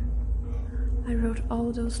soldier, I wrote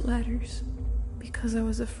all those letters because I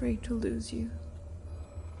was afraid to lose you.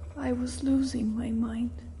 I was losing my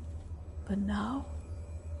mind, but now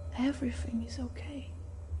everything is okay.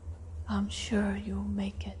 I'm sure you'll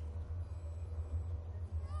make it.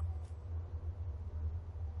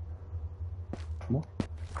 What?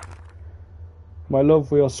 My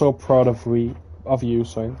love, we are so proud of you,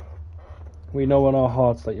 sorry. We know in our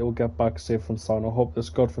hearts that you'll get back safe and sound. I hope this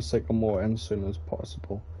godforsaken war ends soon as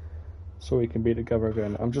possible, so we can be together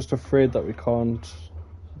again. I'm just afraid that we can't,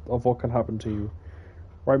 of what can happen to you.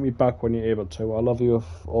 Write me back when you're able to. I love you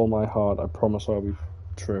with all my heart. I promise I'll be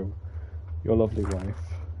true. Your lovely wife.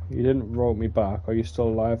 You didn't write me back. Are you still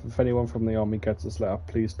alive? If anyone from the army gets this letter,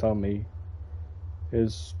 please tell me.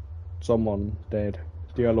 Is someone dead?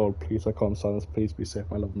 Dear Lord, please, I can't stand this. Please be safe.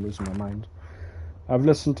 My love, I'm losing my mind. I've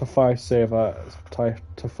listened to Phi Savior,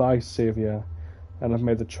 and I've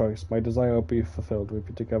made the choice. My desire will be fulfilled. We'll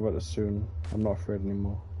be together soon. I'm not afraid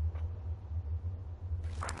anymore.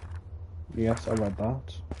 Yes, I read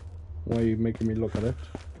that. Why are you making me look at it?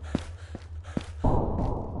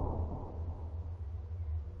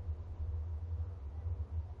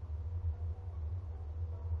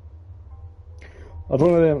 I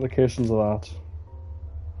don't know the implications of that.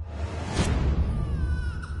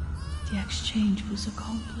 The exchange was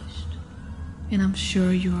accomplished, and I'm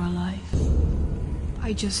sure you're alive.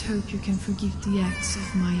 I just hope you can forgive the acts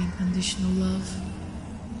of my unconditional love.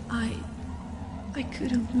 I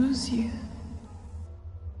couldn't lose you.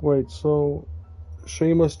 Wait, so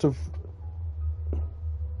she must have...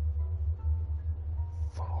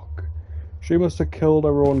 Fuck. She must have killed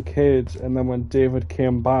her own kids, and then when David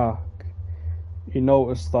came back, he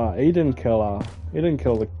noticed that he didn't kill her. He didn't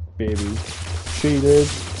kill the baby. She did,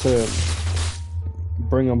 to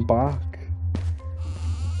bring him back.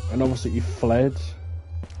 And obviously he fled.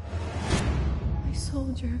 My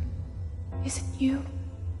soldier, is it you?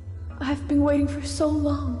 I've been waiting for so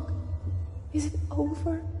long. Is it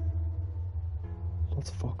over? That's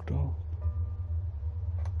fucked up.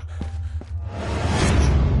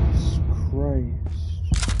 Jesus Christ.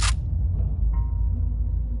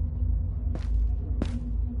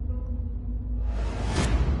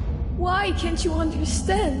 Why can't you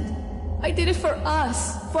understand? I did it for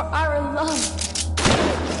us, for our love.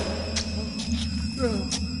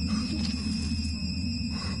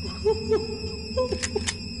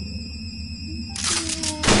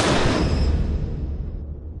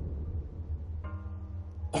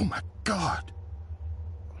 Oh my God!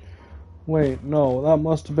 Wait, no, that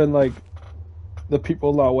must have been like the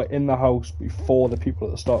people that were in the house before the people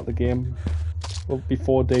at the start of the game. Well,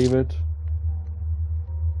 before David.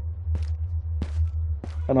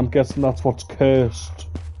 And I'm guessing that's what's cursed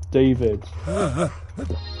David to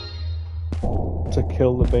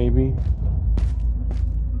kill the baby.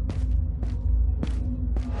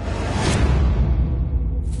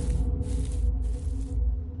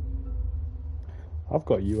 I've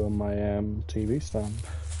got you on my TV stand.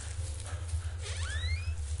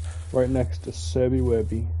 Right next to Serby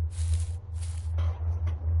Werby.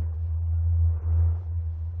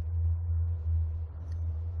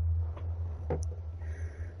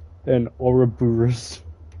 And Ouroboros.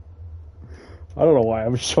 I don't know why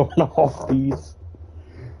I'm showing off these.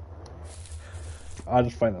 I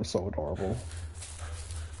just find them so adorable.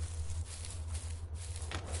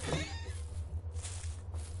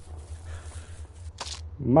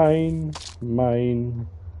 Mine, mine,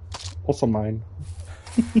 also mine.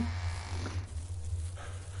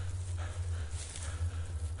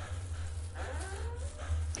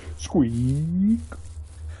 Squeak.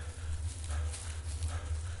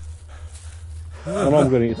 I know I'm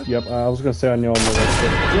gonna eat. Yep, I was gonna say I know I'm gonna eat.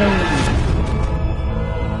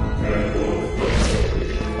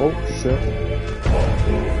 Oh shit!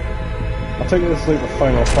 I think this is like the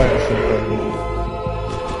final fight or something.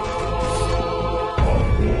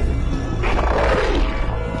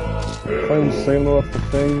 Find Sailor off the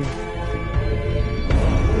thing.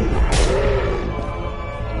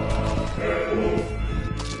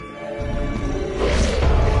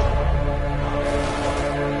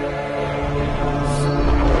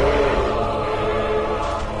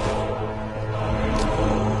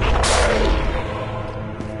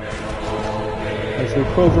 So we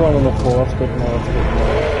close around on the floor, that's good now, that's good now.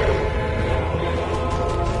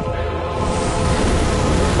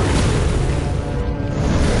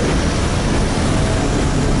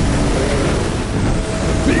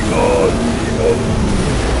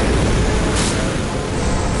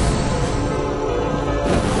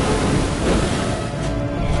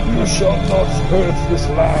 shall not hurt this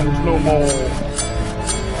land no more.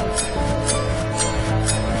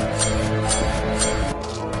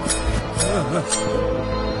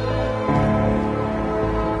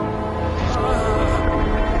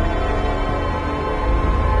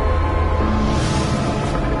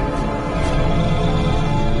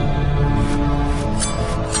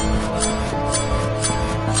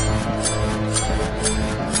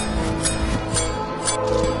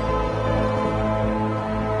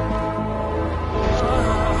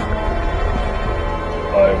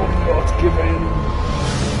 I will not give in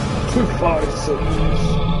to thy sins.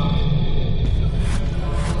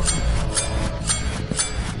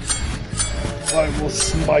 I will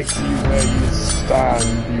smite you where you stand,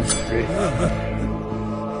 you bitch.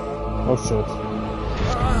 Oh shit.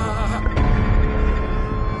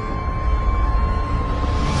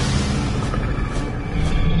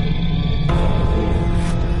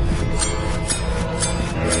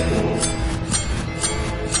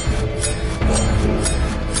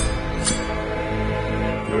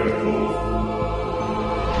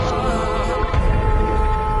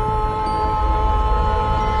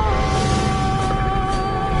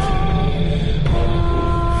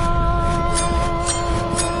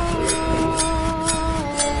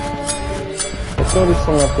 That's the only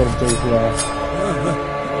song I've got to do here.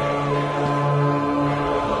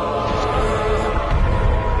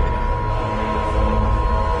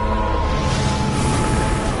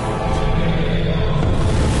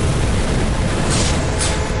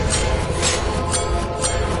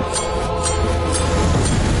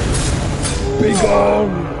 Be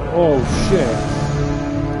gone! Oh shit.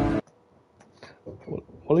 Well,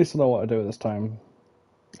 at least I know what to do this time.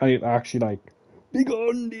 I need to actually like, be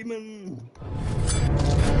gone, demon!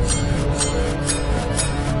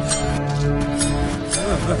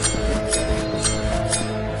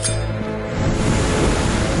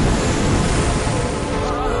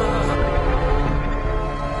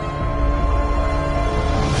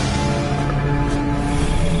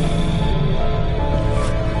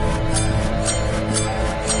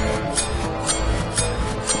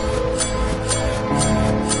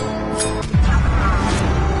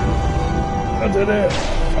 I did it!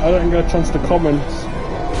 I didn't get a chance to comment.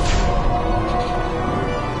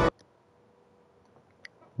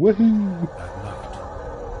 Woohoo! That night,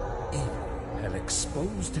 evil had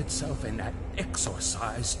exposed itself and had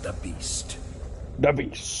exorcised the beast. The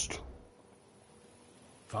beast.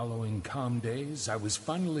 Following calm days, I was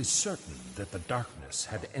finally certain that the darkness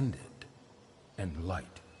had ended, and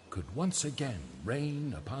light could once again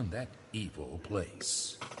reign upon that evil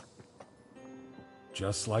place.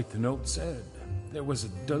 Just like the note said, there was a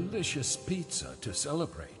delicious pizza to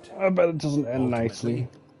celebrate. I bet it doesn't end Ultimately, nicely.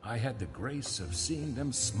 I had the grace of seeing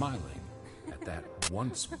them smiling at that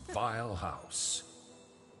once vile house.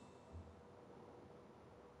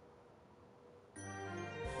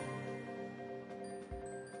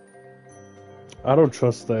 I don't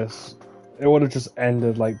trust this. It would have just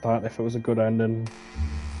ended like that if it was a good ending.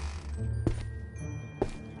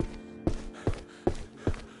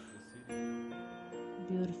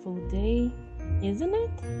 Beautiful day, isn't it?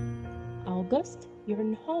 August, you're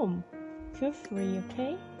in home. Feel free,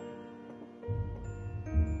 okay?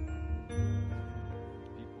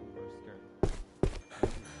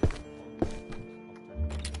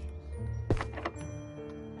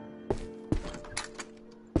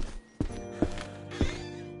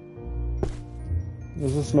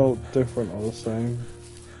 Is this note different or the same?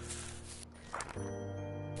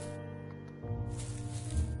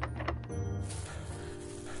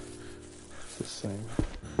 It's the same.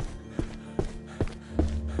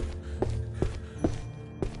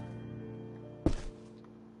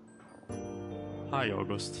 Hi,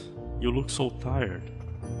 August. You look so tired.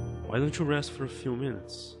 Why don't you rest for a few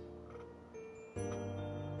minutes?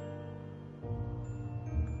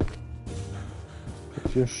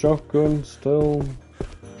 Is your shotgun still?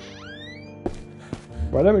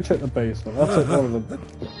 Right, let me check the basement. That's like one of the.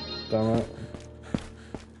 Damn it.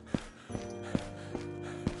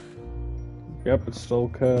 Yep, it's still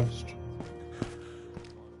cursed.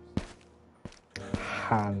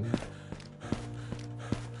 Hand.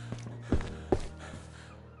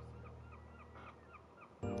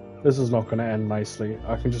 This is not going to end nicely.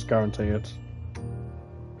 I can just guarantee it.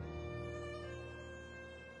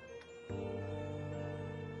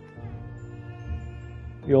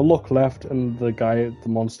 You'll look left and the guy, the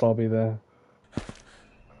monster will be there.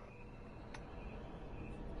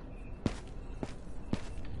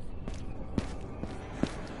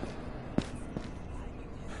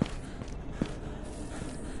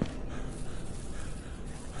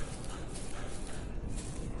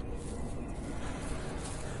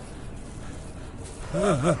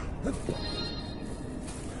 Well,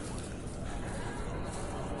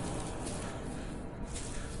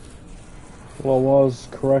 I was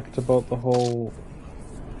correct about the whole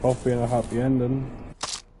not being a happy ending.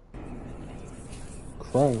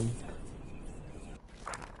 Crown.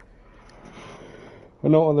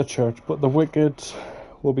 We're not on the church, but the wicked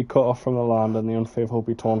will be cut off from the land, and the unfaithful will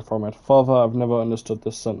be torn from it. Father, I've never understood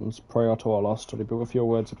this sentence prior to our last study, but with your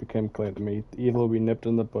words it became clear to me. The evil will be nipped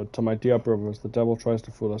in the bud. To my dear brothers, the devil tries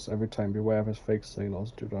to fool us every time. Beware of his fake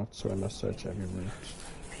signals. Do not surrender. Search every root.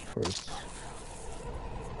 For it's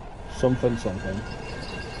something.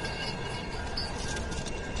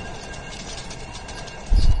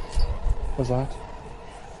 What's that?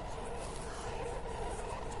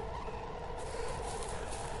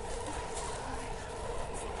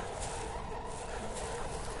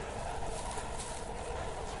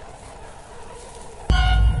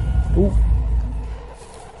 Ooh.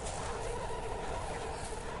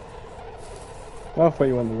 I thought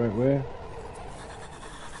you went the right way.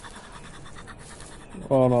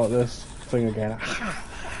 Oh no, this thing again.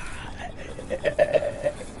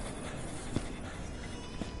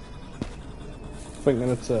 Thinking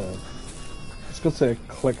it's a... It's gonna say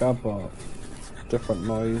clicker, but different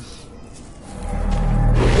noise.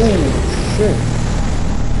 Oh shit!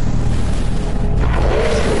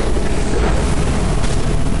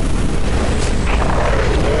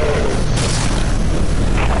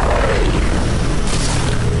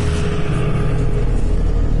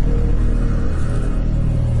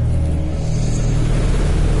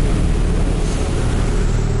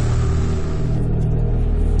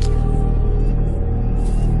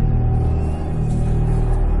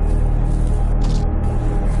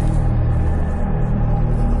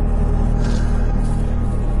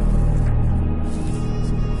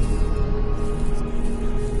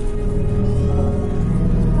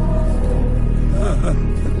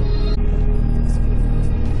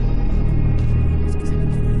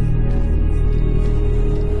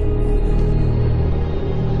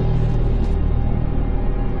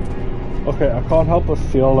 Okay, I can't help but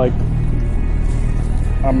feel like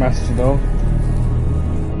I messed it up.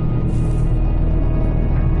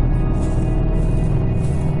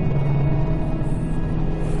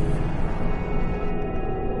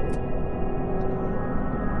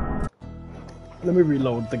 Let me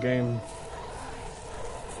reload the game.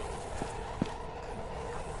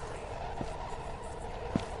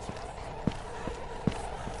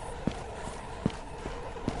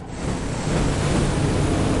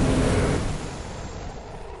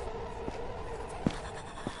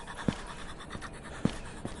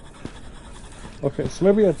 Okay, so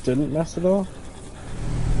maybe I didn't mess it up.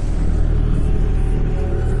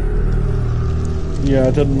 Yeah,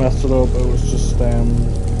 I didn't mess it up, it was just the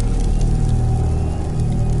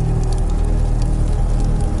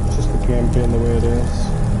game being the way it is.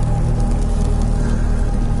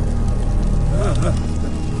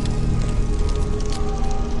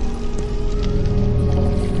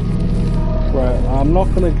 Right, I'm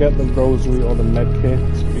not gonna get the rosary or the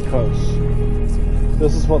medkit because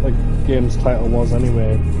this is what the game's title was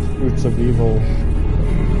anyway, Roots of Evil.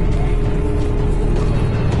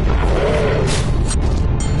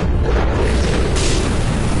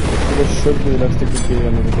 So this should realistically be the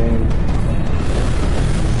end of the game.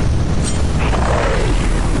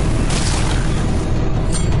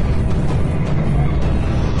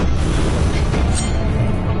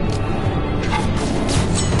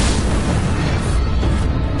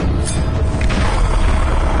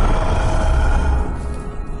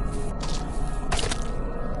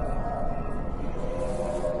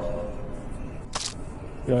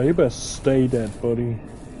 Yeah, you better stay dead, buddy.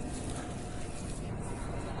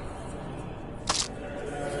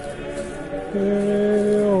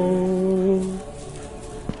 Hey-oh.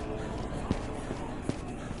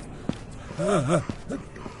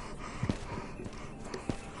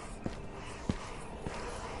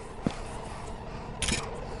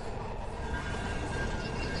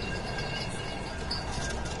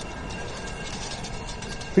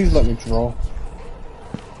 Please let me draw.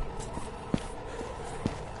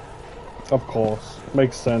 Of course.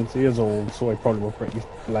 Makes sense. He is old, so he probably will break his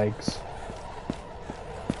legs.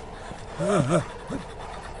 Come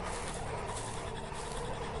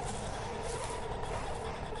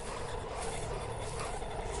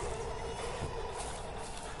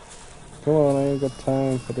on, I ain't got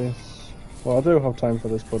time for this. Well, I do have time for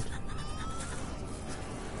this, but...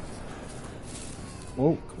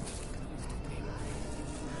 Oh.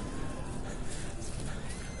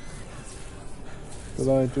 Did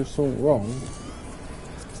I do something wrong?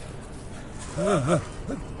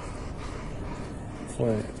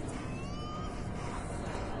 Wait.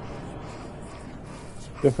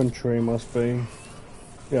 Different tree must be.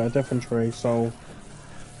 Yeah, different tree, so...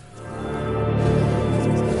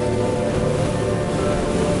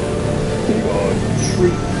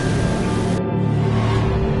 Tree.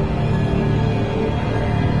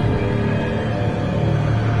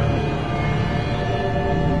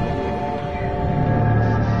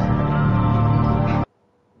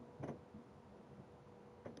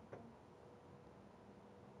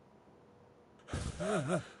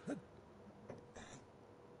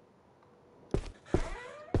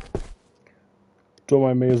 Don't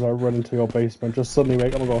mind me as I run into your basement, just suddenly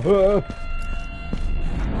wake up and go, ah!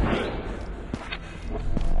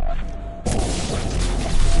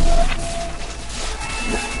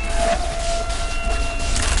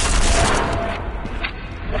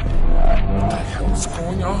 What the hell's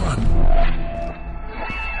going on?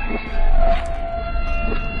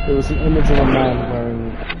 There was an image of a man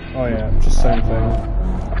wearing... Oh yeah, just same thing.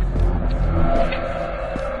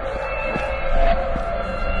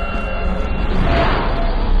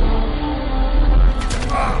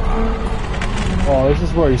 Oh, this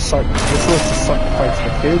is where he sacrifice the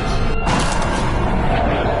kids.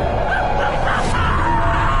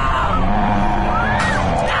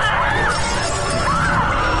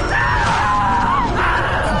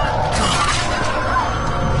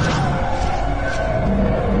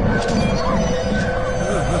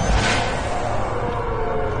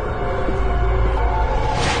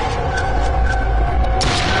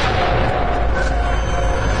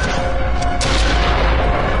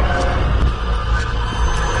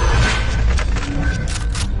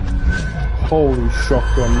 Holy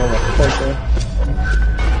shotgun, motherfucker.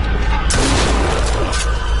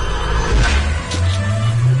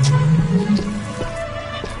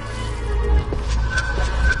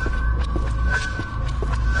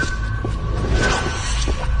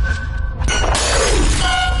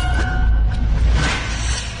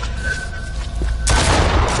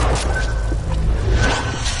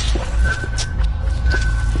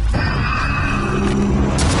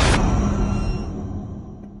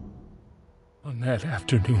 That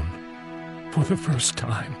afternoon, for the first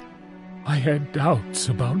time, I had doubts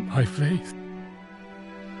about my faith.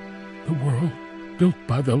 The world built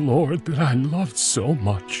by the Lord that I loved so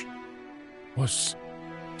much was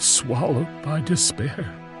swallowed by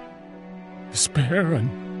despair. Despair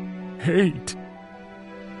and hate.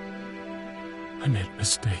 I made a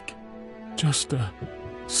mistake. Just a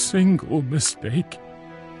single mistake.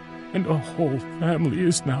 And a whole family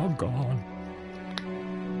is now gone.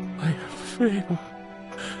 I have failed.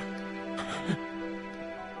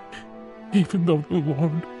 Even though the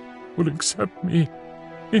Lord would accept me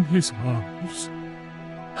in His arms,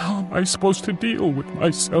 how am I supposed to deal with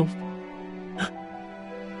myself?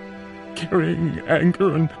 Carrying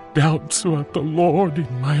anger and doubts about the Lord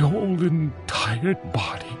in my old and tired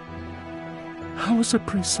body. How is a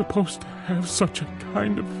priest supposed to have such a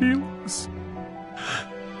kind of feelings?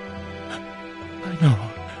 I know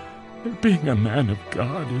that being a man of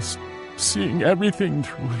God is seeing everything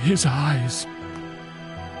through His eyes.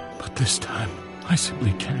 But this time, I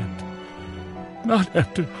simply can't. Not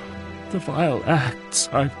after the vile acts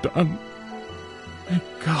I've done. May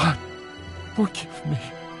God forgive me.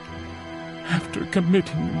 After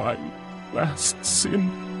committing my last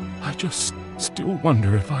sin, I just still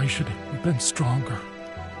wonder if I should have been stronger.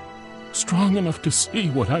 Strong enough to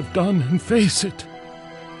see what I've done and face it.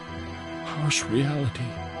 Harsh reality.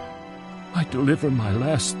 I deliver my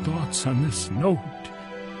last thoughts on this note.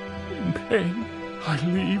 In pain, I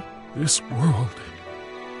leave this world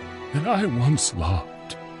that I once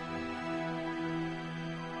loved.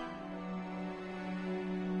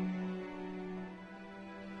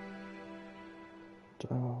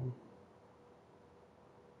 Damn.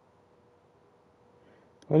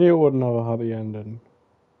 I knew it wouldn't have a happy ending.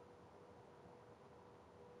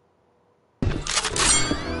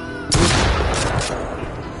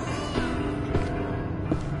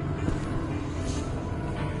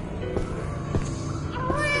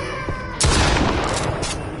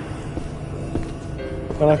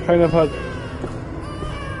 And I kind of had...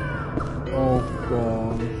 Oh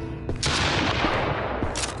god.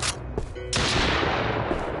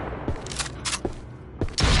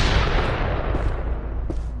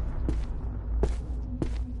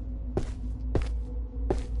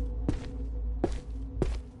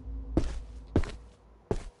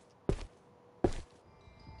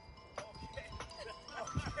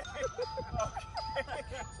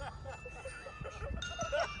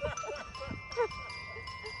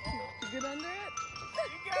 Get under it?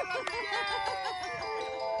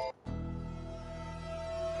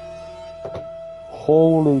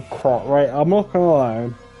 Holy crap, right, I'm not gonna lie.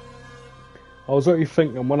 I was already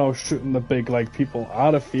thinking when I was shooting the big like people, I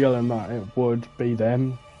had a feeling that it would be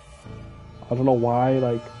them. I don't know why,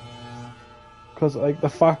 like, because like the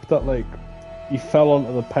fact that like he fell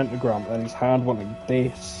onto the pentagram and his hand went like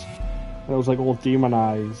this, and it was like all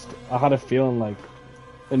demonized. I had a feeling like,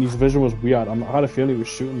 and his vision was weird. I had a feeling he was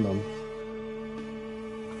shooting them.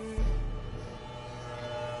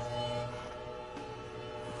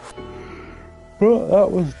 But that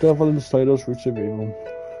was Devil Inside Us Roots of Evil.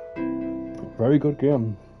 Very good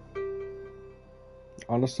game.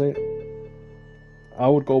 Honestly, I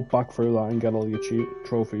would go back through that and get all your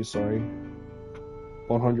trophies, sorry.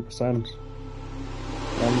 100%.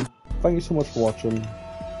 Thank you so much for watching.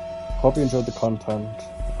 Hope you enjoyed the content,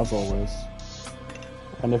 as always.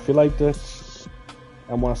 And if you liked it,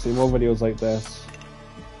 and want to see more videos like this,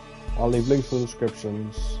 I'll leave links in the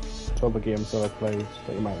descriptions to other games that I've played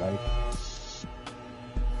that you might like.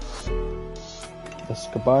 Yes,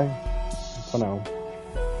 goodbye for now.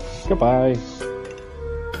 Goodbye.